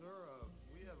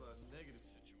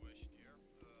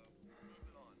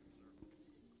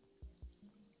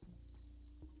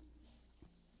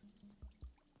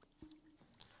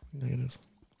 Negative.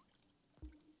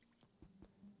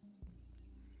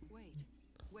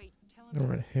 Wait, tell him. No,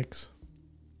 right, Hicks.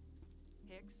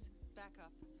 Hicks, back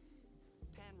up.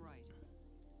 Pan right.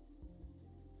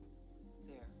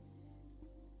 There.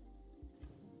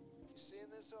 You seeing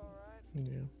this all right?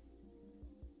 Yeah.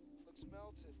 Looks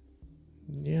melted.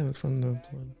 Yeah, that's from the blood.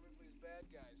 Ripley's bad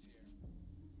guys here.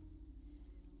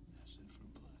 Acid for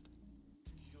blood.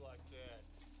 You like that?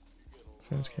 You get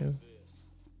a Fast lot kid. of this.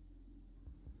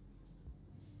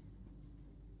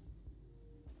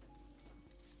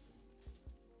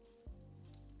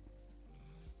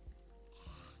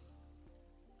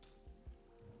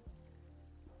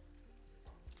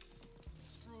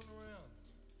 Screwing around.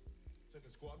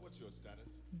 Second squad, what's your status?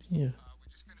 Yeah. We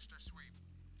just finished our sweep.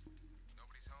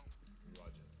 Nobody's home.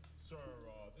 Roger. Sir,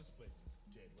 this place is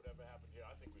dead. Whatever happened here,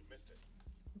 I think we missed it.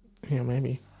 Yeah,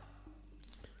 maybe.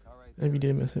 All right. Maybe you the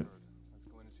did area is miss it. secured. Let's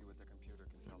go in and see what the computer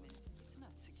can tell us. It's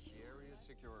not secure. The area is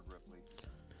secured, Ripley.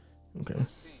 Okay.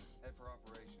 First team, head for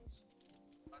operations.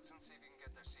 Hudson, see if you can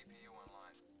get their CPU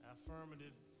online.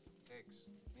 Affirmative. Higgs,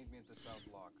 meet me at the south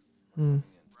block. Hmm.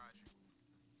 Roger.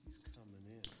 He's coming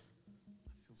in.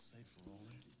 I feel safer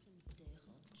already.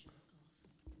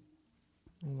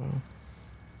 Oh, wow.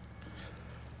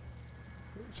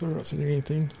 So we're not seeing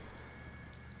anything.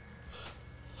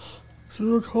 So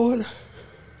we'll call it.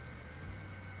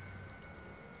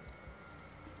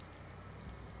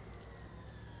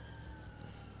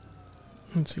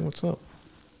 Let's see what's up.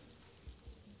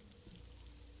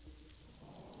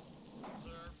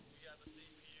 Sir, we got the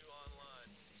CPU online.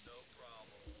 No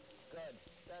problem. Good.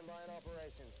 Stand by in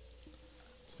operations.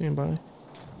 Stand by. Okay,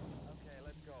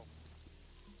 let's go.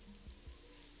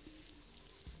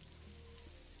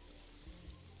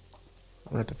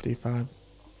 We're at the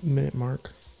 55-minute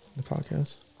mark in the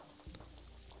podcast.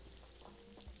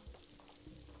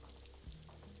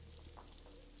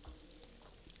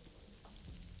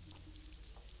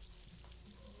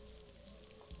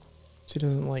 She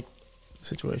doesn't like the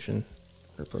situation,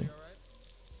 Ripley.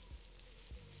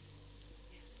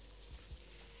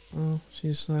 Oh,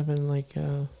 she's having like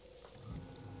probably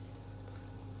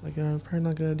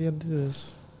not a good idea to do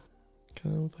this.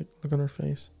 Kind of like look on her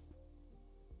face.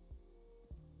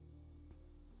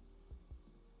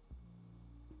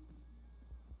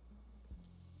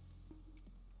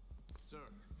 Sir,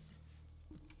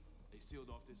 they sealed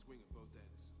off this wing at both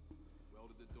ends.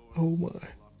 Welded the doors. Oh my.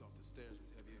 Locked off the stairs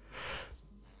with heavy equipment.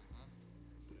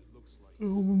 But it looks like.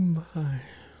 Oh my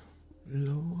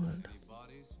Lord. Any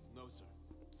bodies? No, sir.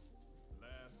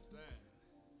 Last stand.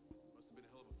 Must have been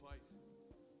a hell of a fight.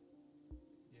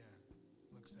 Yeah,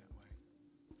 looks that way.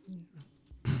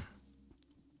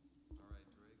 All right,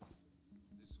 Drake.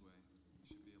 This way. We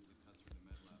should be able to cut through the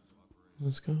med lab to operations.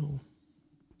 Let's go.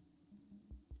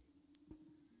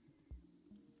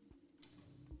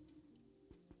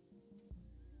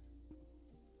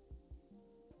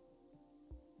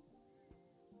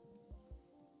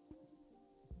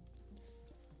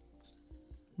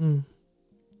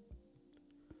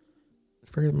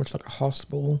 It's very much like a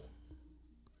hospital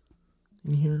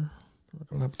in here,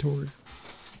 like a laboratory.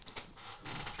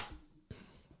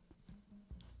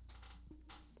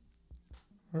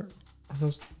 Are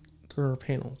those? There are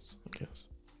panels, I guess.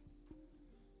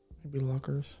 Maybe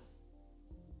lockers.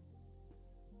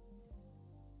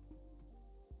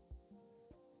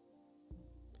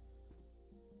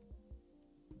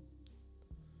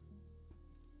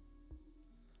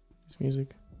 This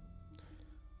music.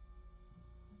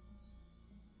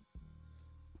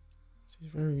 She's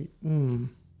very.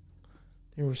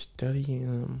 They were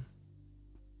studying.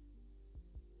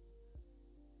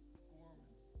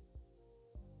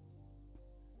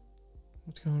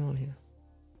 What's going on here?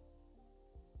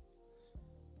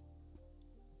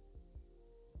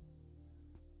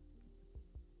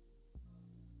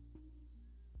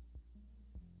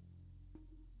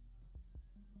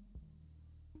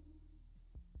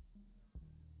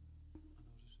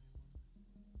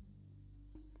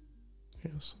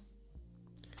 Yes.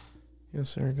 Yes,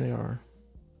 sir, they are.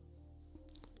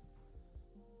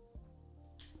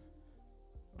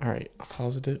 Alright, I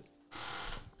paused it.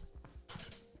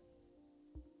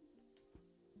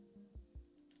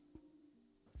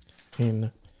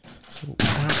 And so,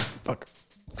 fuck,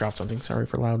 dropped something. Sorry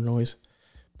for loud noise.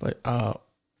 But, we're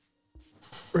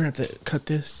gonna have to cut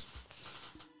this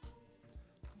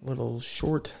little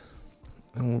short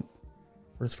for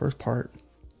this first part.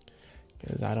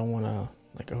 Because I don't want to,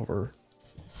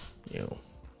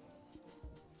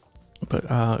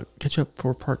 But catch up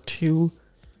for part 2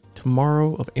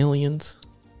 tomorrow of Aliens.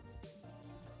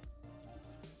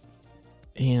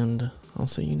 And I'll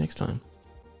see you next time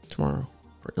tomorrow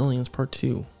for Aliens part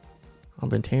 2. I'm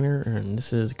Ben Tanner, and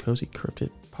this is Cozy Cryptid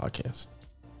Podcast.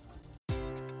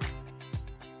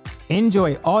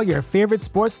 Enjoy all your favorite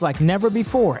sports like never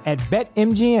before at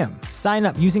BetMGM. Sign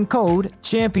up using code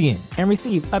CHAMPION and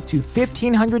receive up to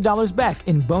 $1,500 back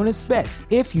in bonus bets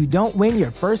if you don't win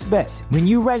your first bet. When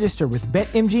you register with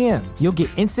BetMGM, you'll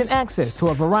get instant access to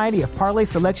a variety of parlay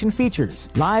selection features,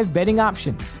 live betting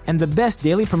options, and the best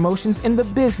daily promotions in the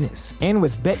business. And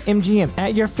with BetMGM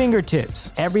at your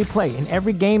fingertips, every play and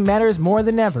every game matters more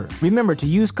than ever. Remember to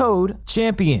use code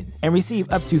CHAMPION and receive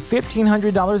up to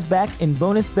 $1,500 back in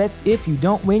bonus bets if you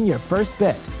don't win your first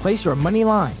bet. Place your money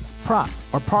line, prop,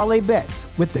 or parlay bets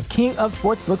with the king of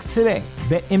sportsbooks today.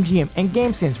 BetMGM and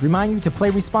GameSense remind you to play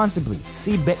responsibly.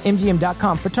 See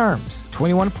BetMGM.com for terms.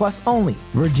 21 plus only.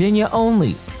 Virginia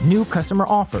only. New customer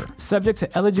offer. Subject to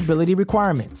eligibility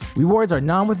requirements. Rewards are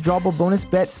non-withdrawable bonus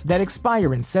bets that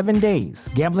expire in 7 days.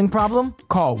 Gambling problem?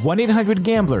 Call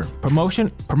 1-800-GAMBLER.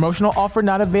 Promotional offer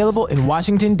not available in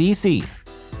Washington, D.C.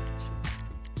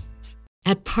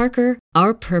 At Parker,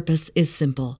 our purpose is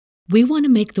simple. We want to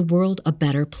make the world a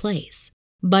better place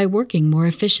by working more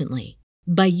efficiently,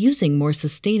 by using more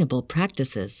sustainable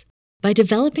practices, by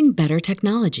developing better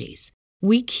technologies.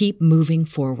 We keep moving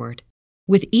forward.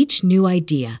 With each new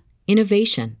idea,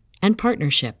 innovation, and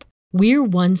partnership, we're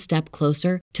one step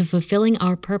closer to fulfilling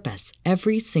our purpose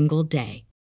every single day.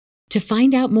 To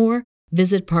find out more,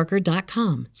 visit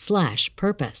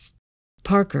parker.com/purpose.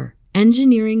 Parker,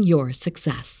 engineering your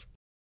success.